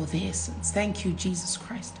and for their sins. Thank you, Jesus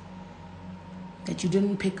Christ, that you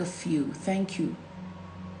didn't pick a few. Thank you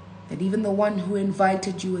that even the one who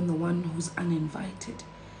invited you and the one who's uninvited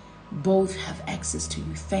both have access to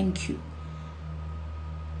you. Thank you.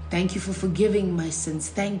 Thank you for forgiving my sins.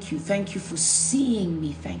 Thank you. Thank you for seeing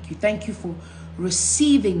me. Thank you. Thank you for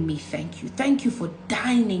receiving me. Thank you. Thank you for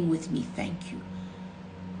dining with me. Thank you.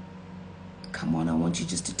 Come on, I want you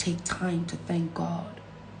just to take time to thank God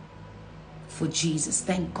for Jesus.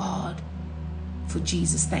 Thank God for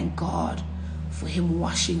Jesus. Thank God for him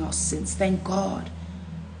washing our sins. Thank God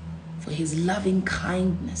for his loving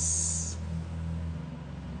kindness.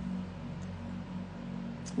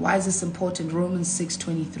 Why is this important? Romans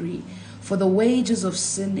 6:23. For the wages of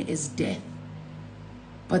sin is death,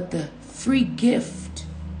 but the free gift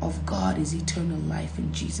of God is eternal life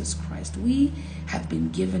in Jesus Christ. We have been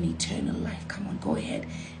given eternal life. Come on, go ahead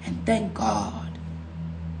and thank God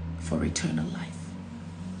for eternal life.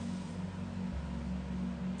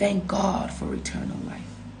 Thank God for eternal life.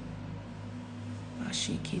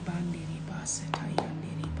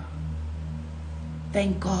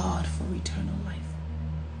 Thank God for eternal life.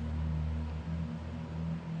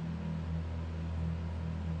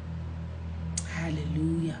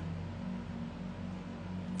 Hallelujah.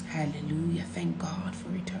 Hallelujah. Thank God for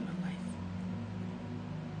eternal life.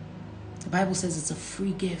 The Bible says it's a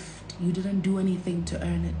free gift. You didn't do anything to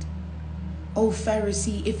earn it. Oh,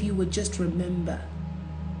 Pharisee, if you would just remember,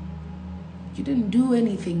 you didn't do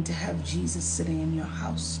anything to have Jesus sitting in your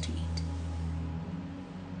house to eat.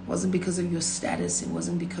 It wasn't because of your status. It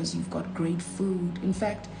wasn't because you've got great food. In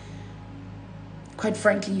fact, quite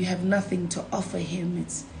frankly, you have nothing to offer him.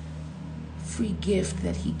 It's a free gift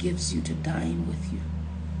that he gives you to dine with you.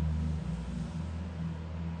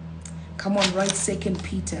 Come on, write 2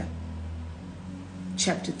 Peter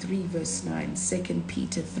chapter 3 verse 9. 2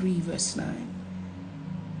 Peter 3 verse 9.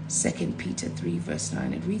 2 Peter 3 verse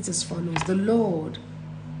 9. It reads as follows. The Lord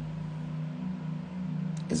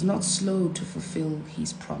is not slow to fulfill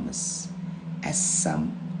his promise, as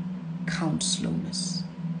some count slowness,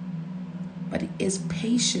 but he is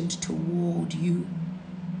patient toward you,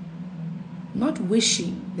 not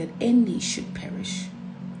wishing that any should perish,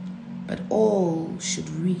 but all should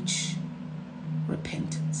reach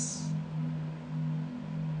repentance.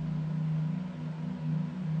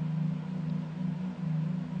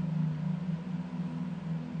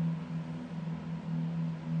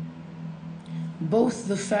 Both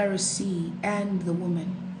the Pharisee and the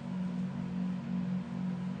woman,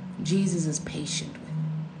 Jesus is patient with.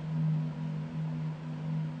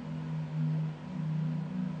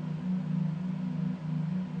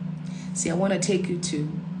 See, I want to take you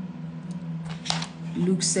to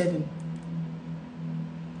Luke 7,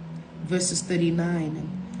 verses 39. And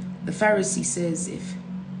the Pharisee says if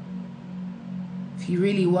he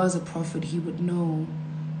really was a prophet, he would know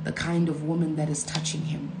the kind of woman that is touching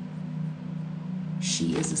him.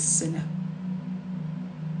 She is a sinner.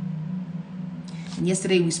 And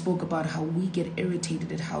yesterday we spoke about how we get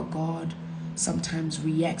irritated at how God sometimes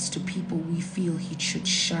reacts to people we feel he should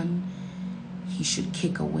shun, he should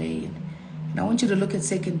kick away. And I want you to look at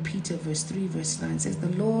 2 Peter verse 3 verse 9. It says, the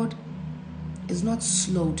Lord is not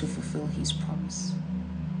slow to fulfill his promise.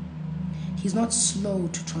 He's not slow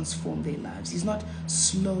to transform their lives. He's not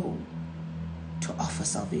slow to offer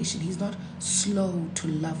salvation. He's not slow to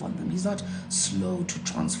love on them. He's not slow to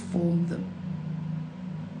transform them.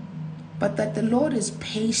 but that the Lord is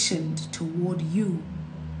patient toward you,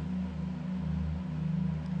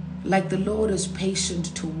 like the Lord is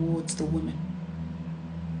patient towards the woman,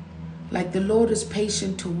 like the Lord is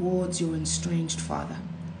patient towards your estranged father,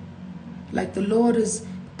 like the Lord is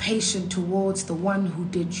patient towards the one who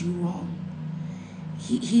did you wrong.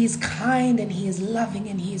 He is kind and he is loving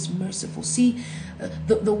and he is merciful. See,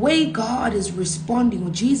 the way God is responding,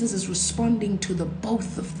 or Jesus is responding to the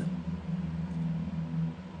both of them.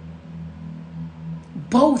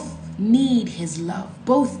 Both need his love.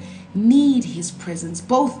 Both need his presence.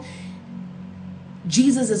 Both,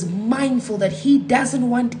 Jesus is mindful that he doesn't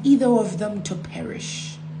want either of them to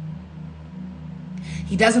perish.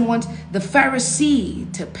 He doesn't want the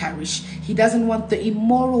Pharisee to perish. He doesn't want the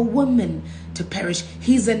immoral woman to perish.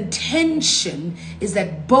 His intention is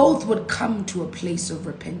that both would come to a place of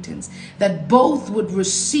repentance, that both would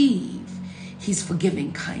receive his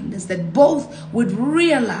forgiving kindness, that both would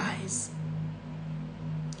realize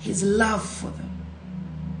his love for them.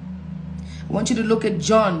 I want you to look at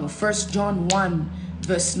John, 1 John 1,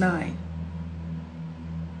 verse 9.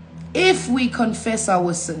 If we confess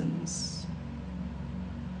our sins,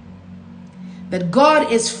 that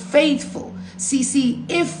God is faithful. See,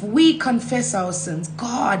 if we confess our sins,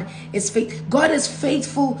 God is faithful. God is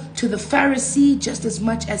faithful to the Pharisee just as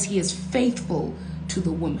much as he is faithful to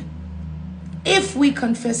the woman. If we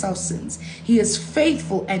confess our sins, he is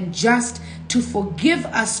faithful and just to forgive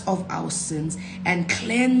us of our sins and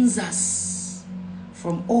cleanse us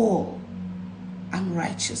from all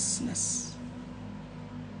unrighteousness.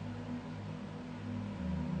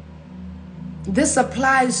 This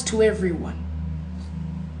applies to everyone.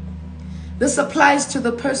 This applies to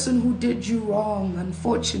the person who did you wrong,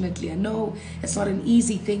 unfortunately. I know it's not an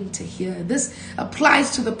easy thing to hear. This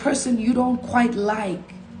applies to the person you don't quite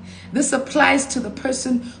like. This applies to the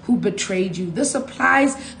person who betrayed you. This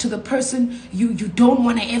applies to the person you don't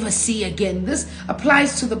want to ever see again. This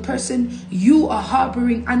applies to the person you are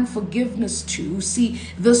harboring unforgiveness to. See,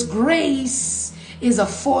 this grace is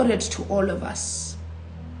afforded to all of us.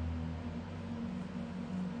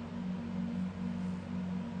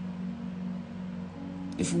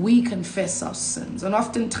 If we confess our sins. And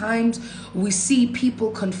oftentimes we see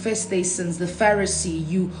people confess their sins. The Pharisee,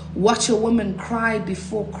 you watch a woman cry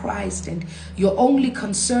before Christ and your only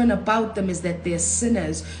concern about them is that they're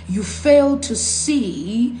sinners. You fail to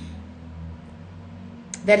see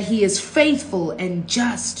that he is faithful and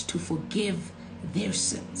just to forgive their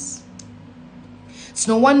sins. It's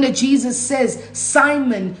no wonder Jesus says,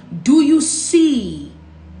 Simon, do you see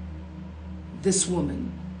this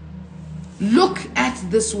woman? Look at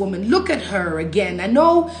this woman. Look at her again. I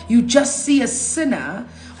know you just see a sinner,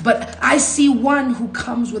 but I see one who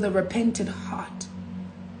comes with a repentant heart.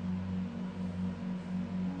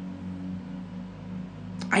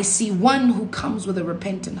 I see one who comes with a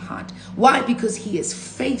repentant heart. Why? Because he is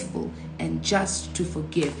faithful and just to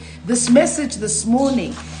forgive. This message this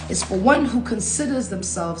morning is for one who considers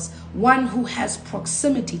themselves one who has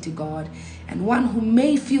proximity to God, and one who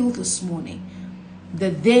may feel this morning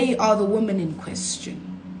that they are the woman in question.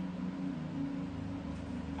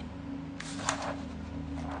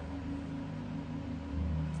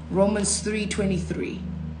 Romans 3:23.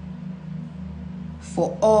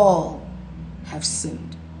 For all have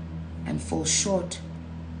sinned and fall short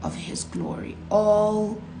of his glory.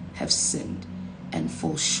 All have sinned and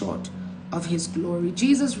fall short of his glory.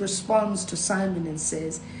 Jesus responds to Simon and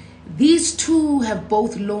says, these two have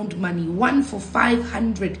both loaned money, one for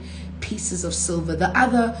 500 pieces of silver, the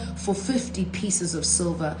other for 50 pieces of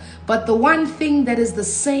silver. But the one thing that is the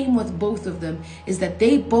same with both of them is that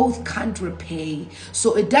they both can't repay.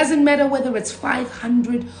 So it doesn't matter whether it's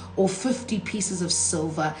 500 or 50 pieces of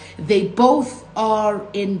silver. They both are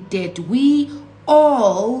in debt. We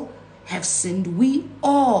all have sinned. We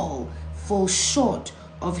all fall short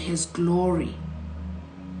of his glory.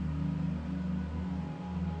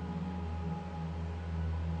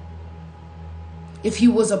 If he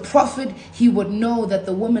was a prophet, he would know that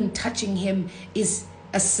the woman touching him is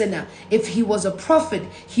a sinner. If he was a prophet,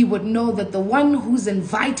 he would know that the one who's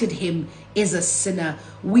invited him is a sinner.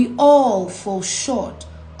 We all fall short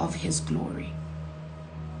of his glory.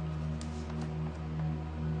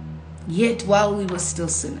 Yet while we were still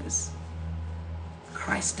sinners,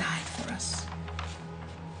 Christ died for us.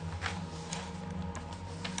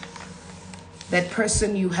 That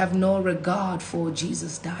person you have no regard for,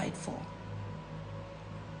 Jesus died for.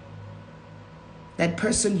 That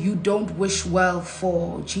person you don't wish well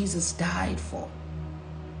for, Jesus died for.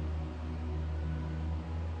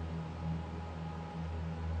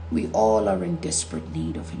 We all are in desperate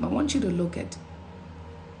need of him. I want you to look at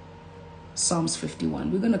Psalms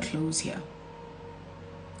 51. We're going to close here.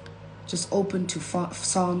 Just open to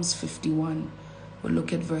Psalms 51. We'll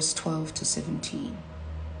look at verse 12 to 17.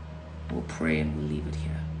 We'll pray and we'll leave it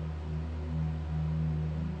here.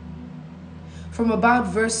 From about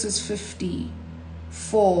verses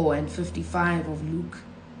 54 and 55 of Luke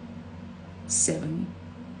 7,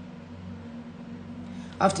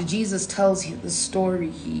 after Jesus tells you the story,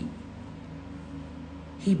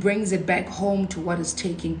 he brings it back home to what is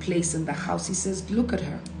taking place in the house. He says, look at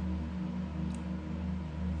her.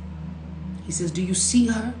 He says, do you see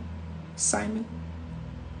her, Simon?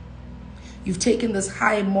 You've taken this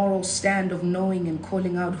high moral stand of knowing and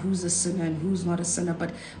calling out who's a sinner and who's not a sinner,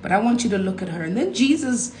 but I want you to look at her. And then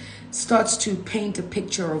Jesus starts to paint a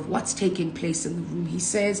picture of what's taking place in the room. He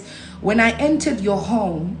says, when I entered your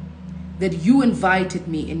home that you invited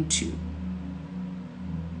me into,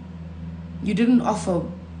 you didn't offer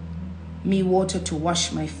me water to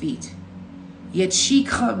wash my feet. Yet she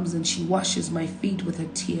comes and she washes my feet with her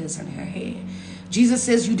tears and her hair. Jesus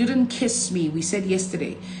says, you didn't kiss me. We said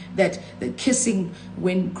yesterday that the kissing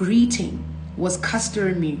when greeting was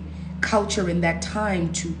customary culture in that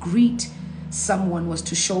time. To greet someone was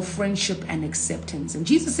to show friendship and acceptance. And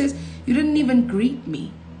Jesus says, you didn't even greet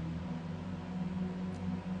me.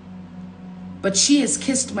 But she has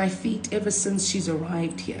kissed my feet ever since she's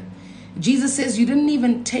arrived here. Jesus says, you didn't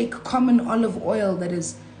even take common olive oil that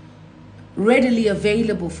is readily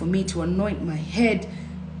available for me to anoint my head,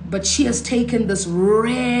 but she has taken this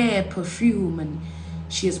rare perfume and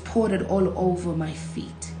she has poured it all over my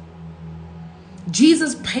feet.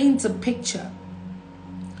 Jesus paints a picture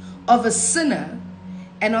of a sinner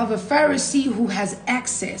and of a Pharisee who has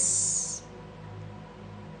access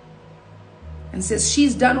and says,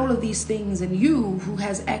 she's done all of these things, and you who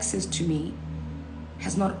has access to me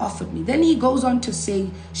has not offered me. Then he goes on to say,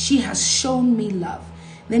 she has shown me love.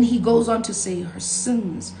 Then he goes on to say, her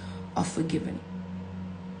sins are forgiven.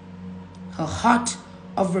 Her heart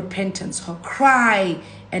of repentance, her cry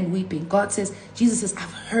and weeping. God says, Jesus says,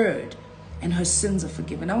 I've heard, and her sins are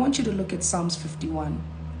forgiven. I want you to look at Psalms 51.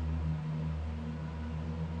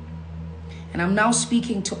 And I'm now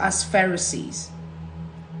speaking to us Pharisees.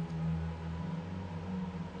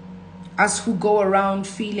 Us who go around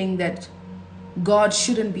feeling that God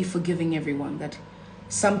shouldn't be forgiving everyone, that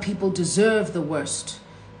some people deserve the worst.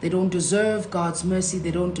 They don't deserve God's mercy.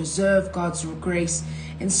 They don't deserve God's grace.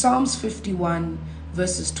 In Psalms 51,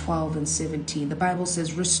 verses 12 and 17, the Bible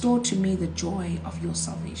says, restore to me the joy of your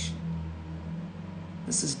salvation.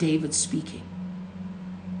 This is David speaking.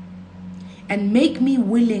 And make me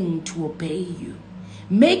willing to obey you.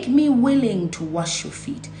 Make me willing to wash your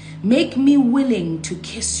feet. Make me willing to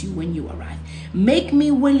kiss you when you arrive. Make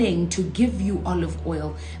me willing to give you olive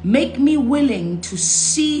oil. Make me willing to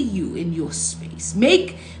see you in your space.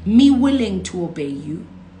 Make me willing to obey you.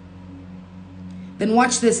 Then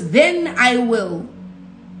watch this. Then I will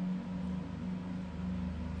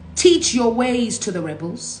teach your ways to the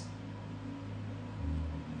rebels,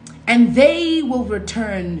 and they will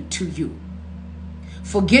return to you.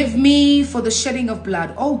 Forgive me for the shedding of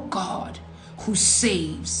blood, O God, who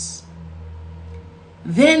saves.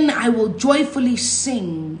 Then I will joyfully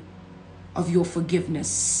sing of your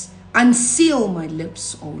forgiveness. Unseal my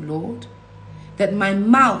lips, O Lord, that my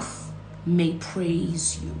mouth may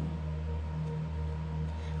praise you.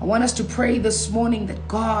 I want us to pray this morning that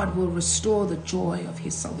God will restore the joy of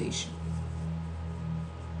his salvation.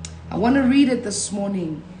 I want to read it this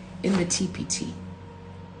morning in the TPT.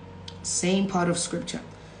 Same part of scripture,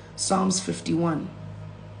 Psalms 51,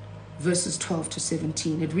 verses 12 to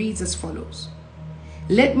 17. It reads as follows.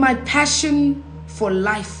 Let my passion for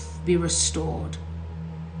life be restored.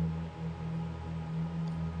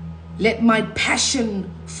 Let my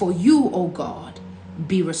passion for you, O God,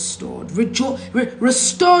 be restored.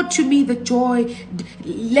 Restore to me the joy.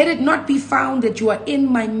 Let it not be found that you are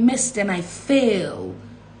in my midst and I fail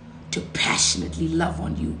to passionately love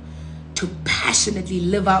on you, to passionately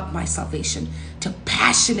live out my salvation, to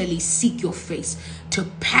passionately seek your face, to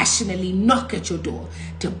passionately knock at your door,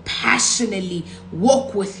 to passionately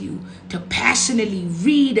walk with you, to passionately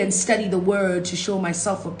read and study the word to show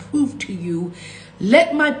myself approved to you.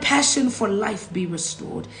 Let my passion for life be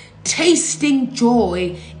restored, tasting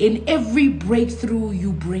joy in every breakthrough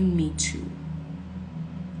you bring me to.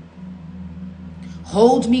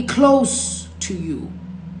 Hold me close to you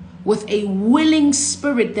with a willing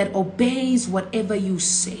spirit that obeys whatever you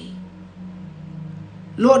say.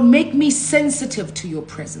 Lord, make me sensitive to your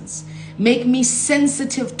presence. Make me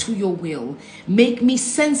sensitive to your will. Make me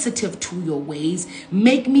sensitive to your ways.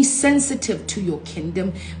 Make me sensitive to your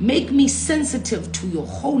kingdom. Make me sensitive to your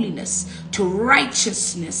holiness, to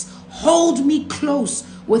righteousness, Hold me close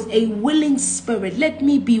with a willing spirit. Let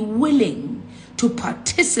me be willing to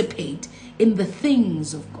participate in the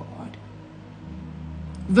things of God.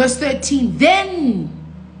 Verse 13, then.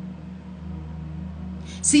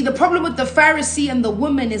 See, the problem with the Pharisee and the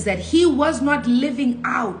woman is that he was not living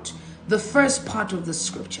out the first part of the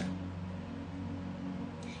scripture.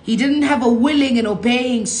 He didn't have a willing and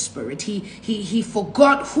obeying spirit. He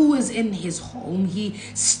forgot who is in his home. He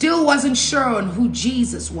still wasn't sure on who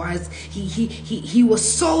Jesus was. He was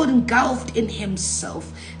so engulfed in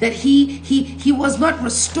himself that he was not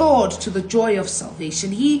restored to the joy of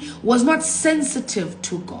salvation. He was not sensitive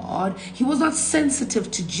to God. He was not sensitive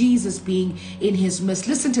to Jesus being in his midst.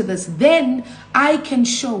 Listen to this. Then I can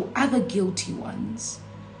show other guilty ones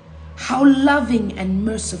how loving and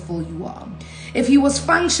merciful you are. If he was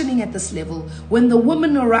functioning at this level, when the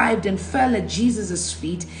woman arrived and fell at Jesus'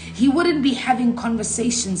 feet, he wouldn't be having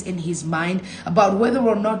conversations in his mind about whether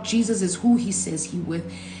or not Jesus is who he says he is,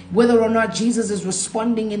 whether or not Jesus is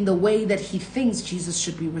responding in the way that he thinks Jesus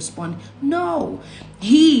should be responding. No,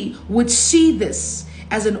 he would see this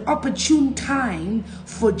as an opportune time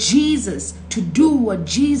for Jesus to do what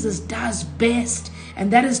Jesus does best,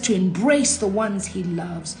 and that is to embrace the ones he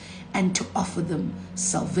loves and to offer them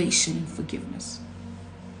salvation and forgiveness.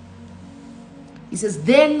 He says,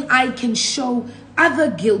 then I can show other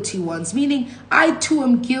guilty ones, meaning I too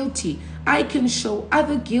am guilty. I can show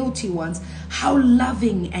other guilty ones how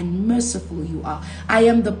loving and merciful you are. I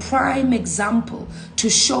am the prime example to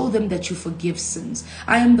show them that you forgive sins.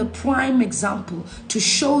 I am the prime example to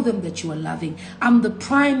show them that you are loving. I'm the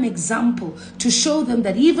prime example to show them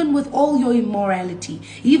that even with all your immorality,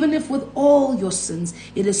 even if with all your sins,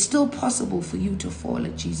 it is still possible for you to fall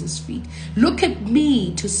at Jesus' feet. Look at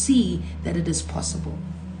me to see that it is possible.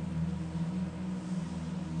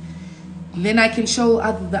 And then I can show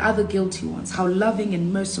the other guilty ones how loving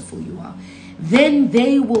and merciful you are. Then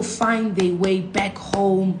they will find their way back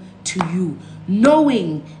home to you,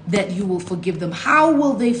 knowing that you will forgive them. How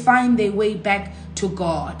will they find their way back to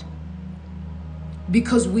God?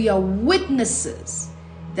 Because we are witnesses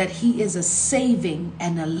that he is a saving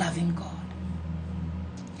and a loving God.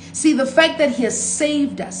 See, the fact that he has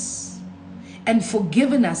saved us and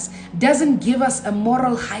forgiven us doesn't give us a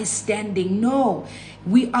moral high standing. No,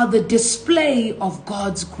 we are the display of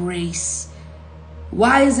God's grace.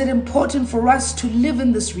 Why is it important for us to live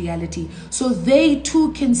in this reality? So they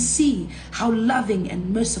too can see how loving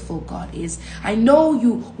and merciful God is. I know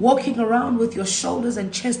you walking around with your shoulders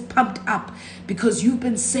and chest pumped up because you've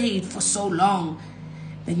been saved for so long.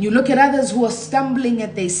 And you look at others who are stumbling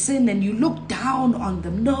at their sin and you look down on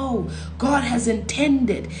them. No, God has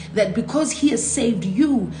intended that because he has saved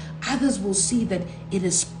you, others will see that it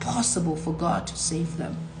is possible for God to save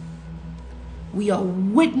them. We are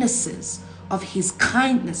witnesses of his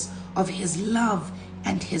kindness, of his love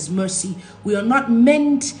and his mercy. We are not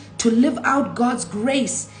meant to live out God's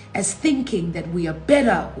grace as thinking that we are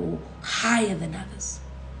better or higher than others.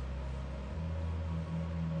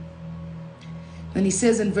 Then he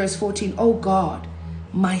says in verse 14, oh God,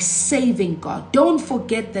 my saving God. Don't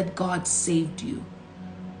forget that God saved you.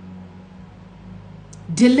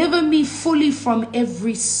 Deliver me fully from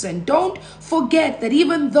every sin. Don't forget that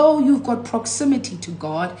even though you've got proximity to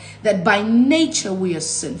God, that by nature we are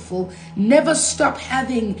sinful. Never stop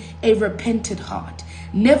having a repentant heart.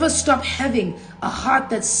 Never stop having a heart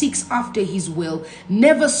that seeks after his will.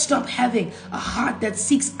 Never stop having a heart that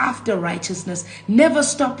seeks after righteousness. Never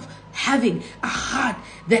stop having a heart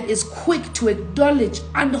that is quick to acknowledge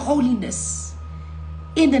unholiness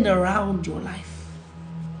in and around your life.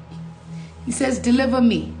 He says, deliver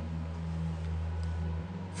me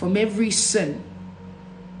from every sin.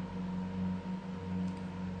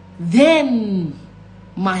 Then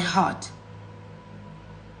my heart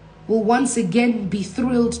will once again be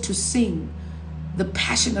thrilled to sing the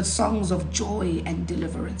passionate songs of joy and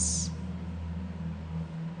deliverance.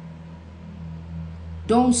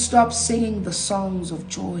 Don't stop singing the songs of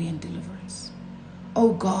joy and deliverance.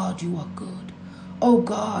 Oh God, you are good. Oh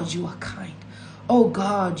God, you are kind. Oh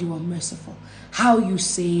God, you are merciful. How you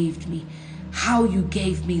saved me. How you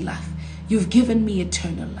gave me life. You've given me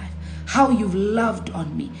eternal life. How you've loved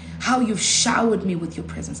on me. How you've showered me with your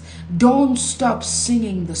presence. Don't stop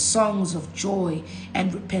singing the songs of joy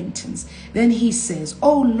and repentance. Then he says,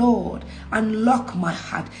 oh Lord, unlock my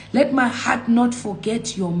heart. Let my heart not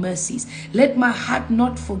forget your mercies. Let my heart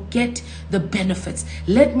not forget the benefits.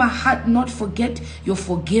 Let my heart not forget your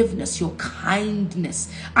forgiveness, your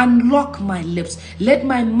kindness. Unlock my lips. Let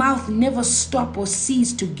my mouth never stop or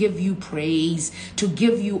cease to give you praise, to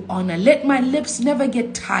give you honor. Let my lips never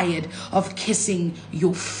get tired of kissing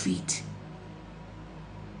your feet.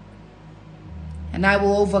 and I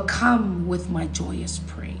will overcome with my joyous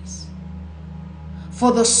praise.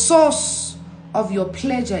 For the source of your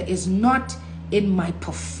pleasure is not in my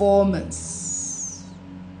performance.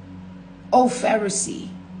 O Pharisee,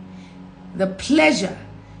 the pleasure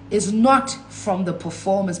is not from the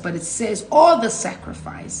performance, but it says, or the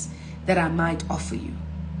sacrifice that I might offer you.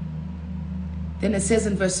 Then it says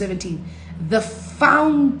in verse 17, the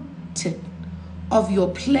fountain of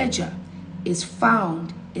your pleasure is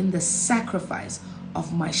found in the sacrifice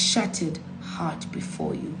of my shattered heart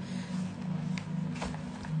before you.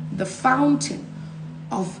 The fountain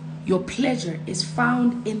of your pleasure is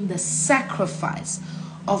found in the sacrifice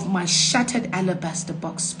of my shattered alabaster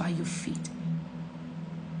box by your feet,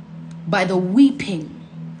 by the weeping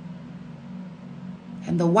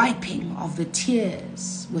and the wiping of the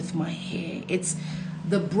tears with my hair. It's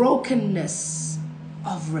the brokenness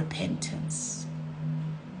of repentance.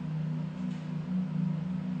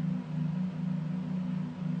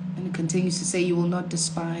 And it continues to say, you will not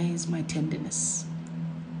despise my tenderness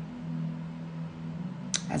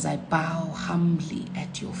as I bow humbly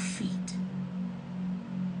at your feet.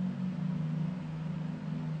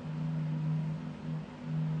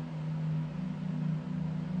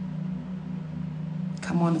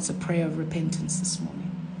 Come on, it's a prayer of repentance this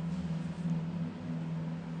morning.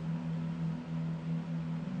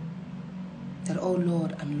 That, oh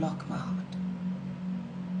Lord, unlock my heart.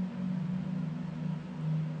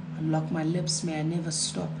 Unlock my lips, may I never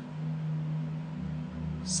stop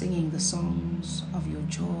singing the songs of your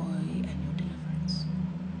joy and your deliverance.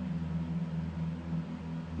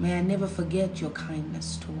 May I never forget your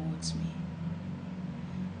kindness towards me.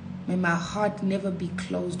 May my heart never be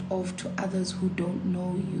closed off to others who don't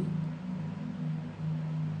know you.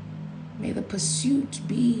 May the pursuit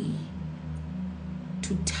be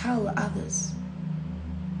to tell others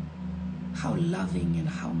how loving and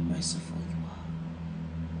how merciful you are.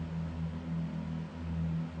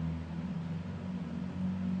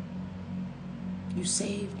 You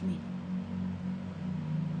saved me.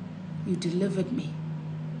 You delivered me.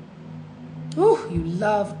 Oh, you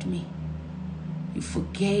loved me. You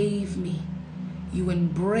forgave me. You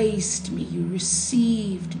embraced me. You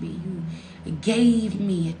received me. You gave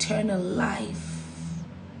me eternal life.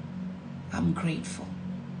 I'm grateful.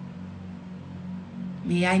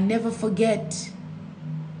 May I never forget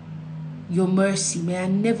your mercy. May I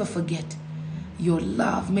never forget your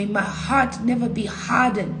love. May my heart never be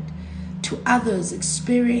hardened to others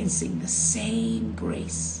experiencing the same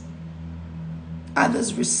grace.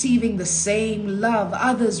 Others receiving the same love,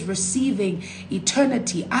 others receiving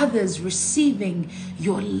eternity, others receiving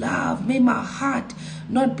your love. May my heart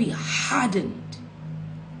not be hardened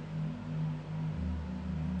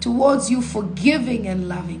towards you, forgiving and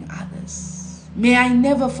loving others. May I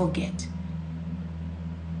never forget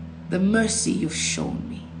the mercy you've shown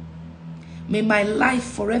me. May my life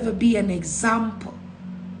forever be an example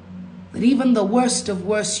that even the worst of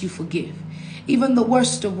worst you forgive. Even the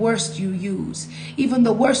worst of worst you use. Even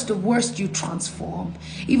the worst of worst you transform.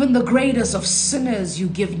 Even the greatest of sinners you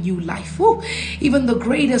give new life. Woo. Even the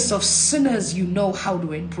greatest of sinners you know how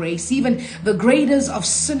to embrace. Even the greatest of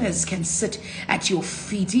sinners can sit at your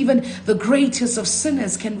feet. Even the greatest of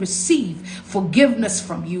sinners can receive forgiveness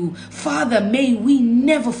from you. Father, may we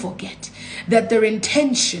never forget that their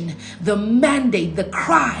intention, the mandate, the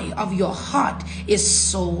cry of your heart is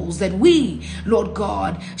souls. That we, Lord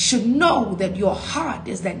God, should know that your heart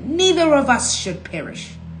is that neither of us should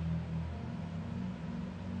perish.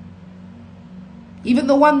 Even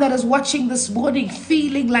the one that is watching this morning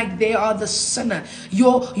feeling like they are the sinner,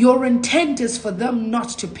 your intent is for them not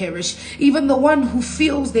to perish. Even the one who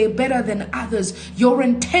feels they're better than others, your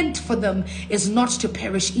intent for them is not to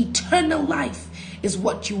perish. Eternal life is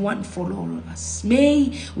what you want for all of us.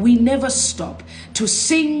 May we never stop to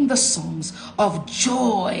sing the songs of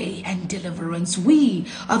joy and deliverance. We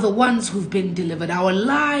are the ones who've been delivered. Our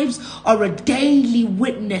lives are a daily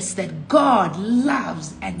witness that God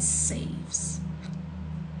loves and saves.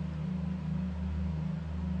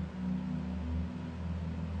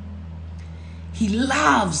 He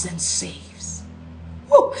loves and saves.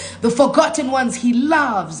 Woo! The forgotten ones, he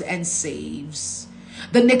loves and saves.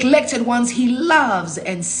 The neglected ones, he loves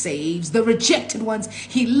and saves. The rejected ones,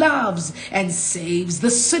 he loves and saves. The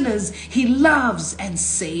sinners, he loves and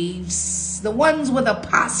saves. The ones with a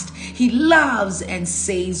past, he loves and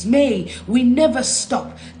saves. May we never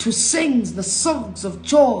stop to sing the songs of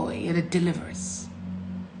joy and deliverance.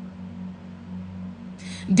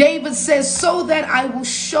 David says, so that I will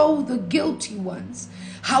show the guilty ones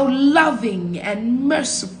how loving and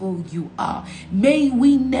merciful you are. May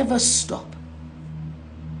we never stop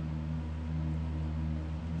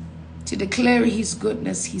to declare his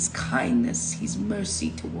goodness, his kindness, his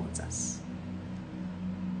mercy towards us.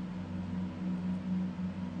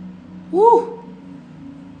 Woo!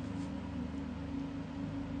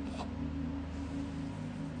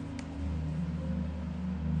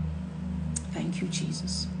 Thank you,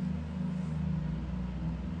 Jesus.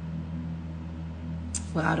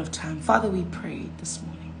 We're out of time. Father, we prayed this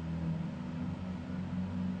morning.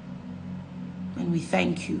 And we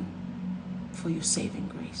thank you for your saving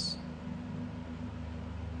grace.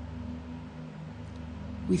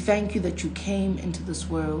 We thank you that you came into this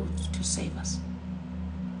world to save us.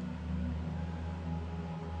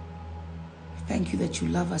 We thank you that you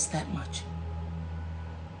love us that much.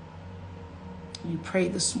 We pray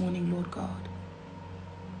this morning, Lord God,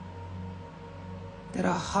 that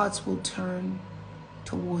our hearts will turn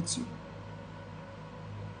towards you.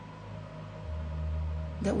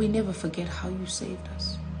 That we never forget how you saved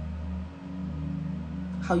us.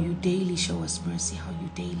 How you daily show us mercy, how you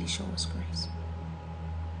daily show us grace.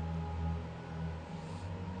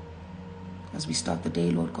 As we start the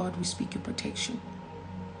day, Lord God, we speak your protection.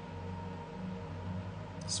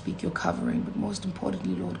 Speak your covering, but most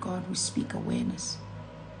importantly, Lord God, we speak awareness.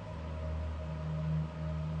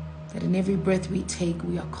 That in every breath we take,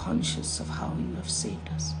 we are conscious of how you have saved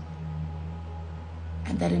us.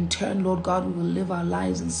 And that in turn, Lord God, we will live our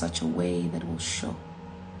lives in such a way that will show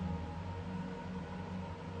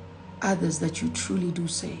others that you truly do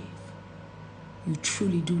save, you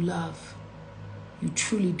truly do love, you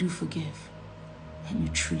truly do forgive, and you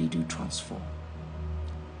truly do transform.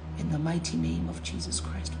 In the mighty name of Jesus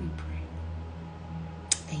Christ we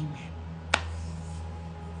pray. Amen.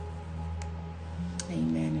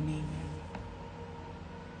 Amen and amen.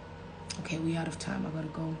 Okay, we're out of time. I gotta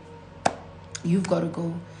go. You've got to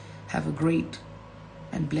go. Have a great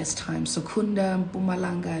and blessed time. Secunda,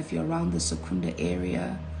 Mpumalanga, if you're around the Secunda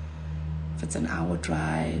area, if it's an hour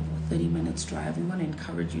drive or 30 minutes drive, we want to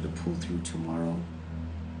encourage you to pull through tomorrow.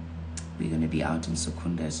 We're going to be out in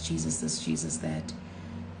Secunda as Jesus this, Jesus that.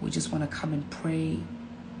 We just want to come and pray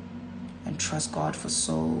and trust God for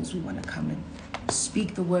souls. We want to come and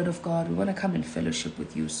speak the word of God. We want to come and fellowship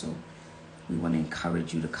with you. So we want to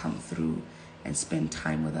encourage you to come through and spend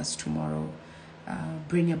time with us tomorrow.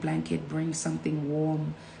 Bring a blanket, bring something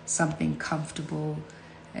warm, something comfortable.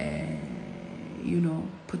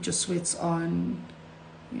 Put your sweats on.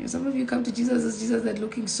 Some of you come to Jesus as Jesus that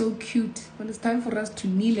looking so cute. When it's time for us to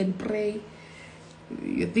kneel and pray,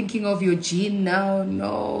 you're thinking of your jean now.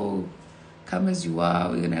 No. Come as you are.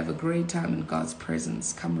 We're going to have a great time in God's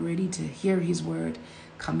presence. Come ready to hear his word.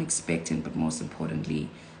 Come expectant, but most importantly,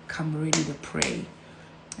 come ready to pray.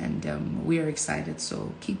 And we are excited.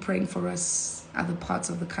 So keep praying for us, other parts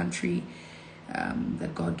of the country,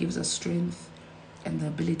 that God gives us strength and the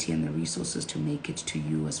ability and the resources to make it to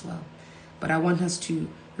you as well. But I want us to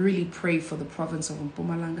really pray for the province of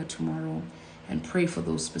Mpumalanga tomorrow and pray for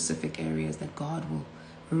those specific areas that God will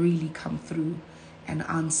really come through and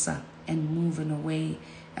answer and move in a way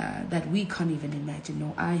that we can't even imagine.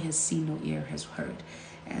 No eye has seen, no ear has heard.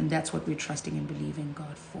 And that's what we're trusting and believing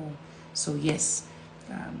God for. So yes,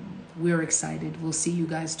 we're excited. We'll see you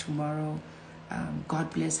guys tomorrow.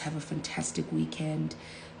 God bless. Have a fantastic weekend.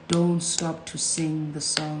 Don't stop to sing the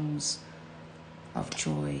songs of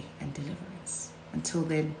joy and deliverance. Until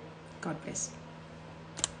then, God bless.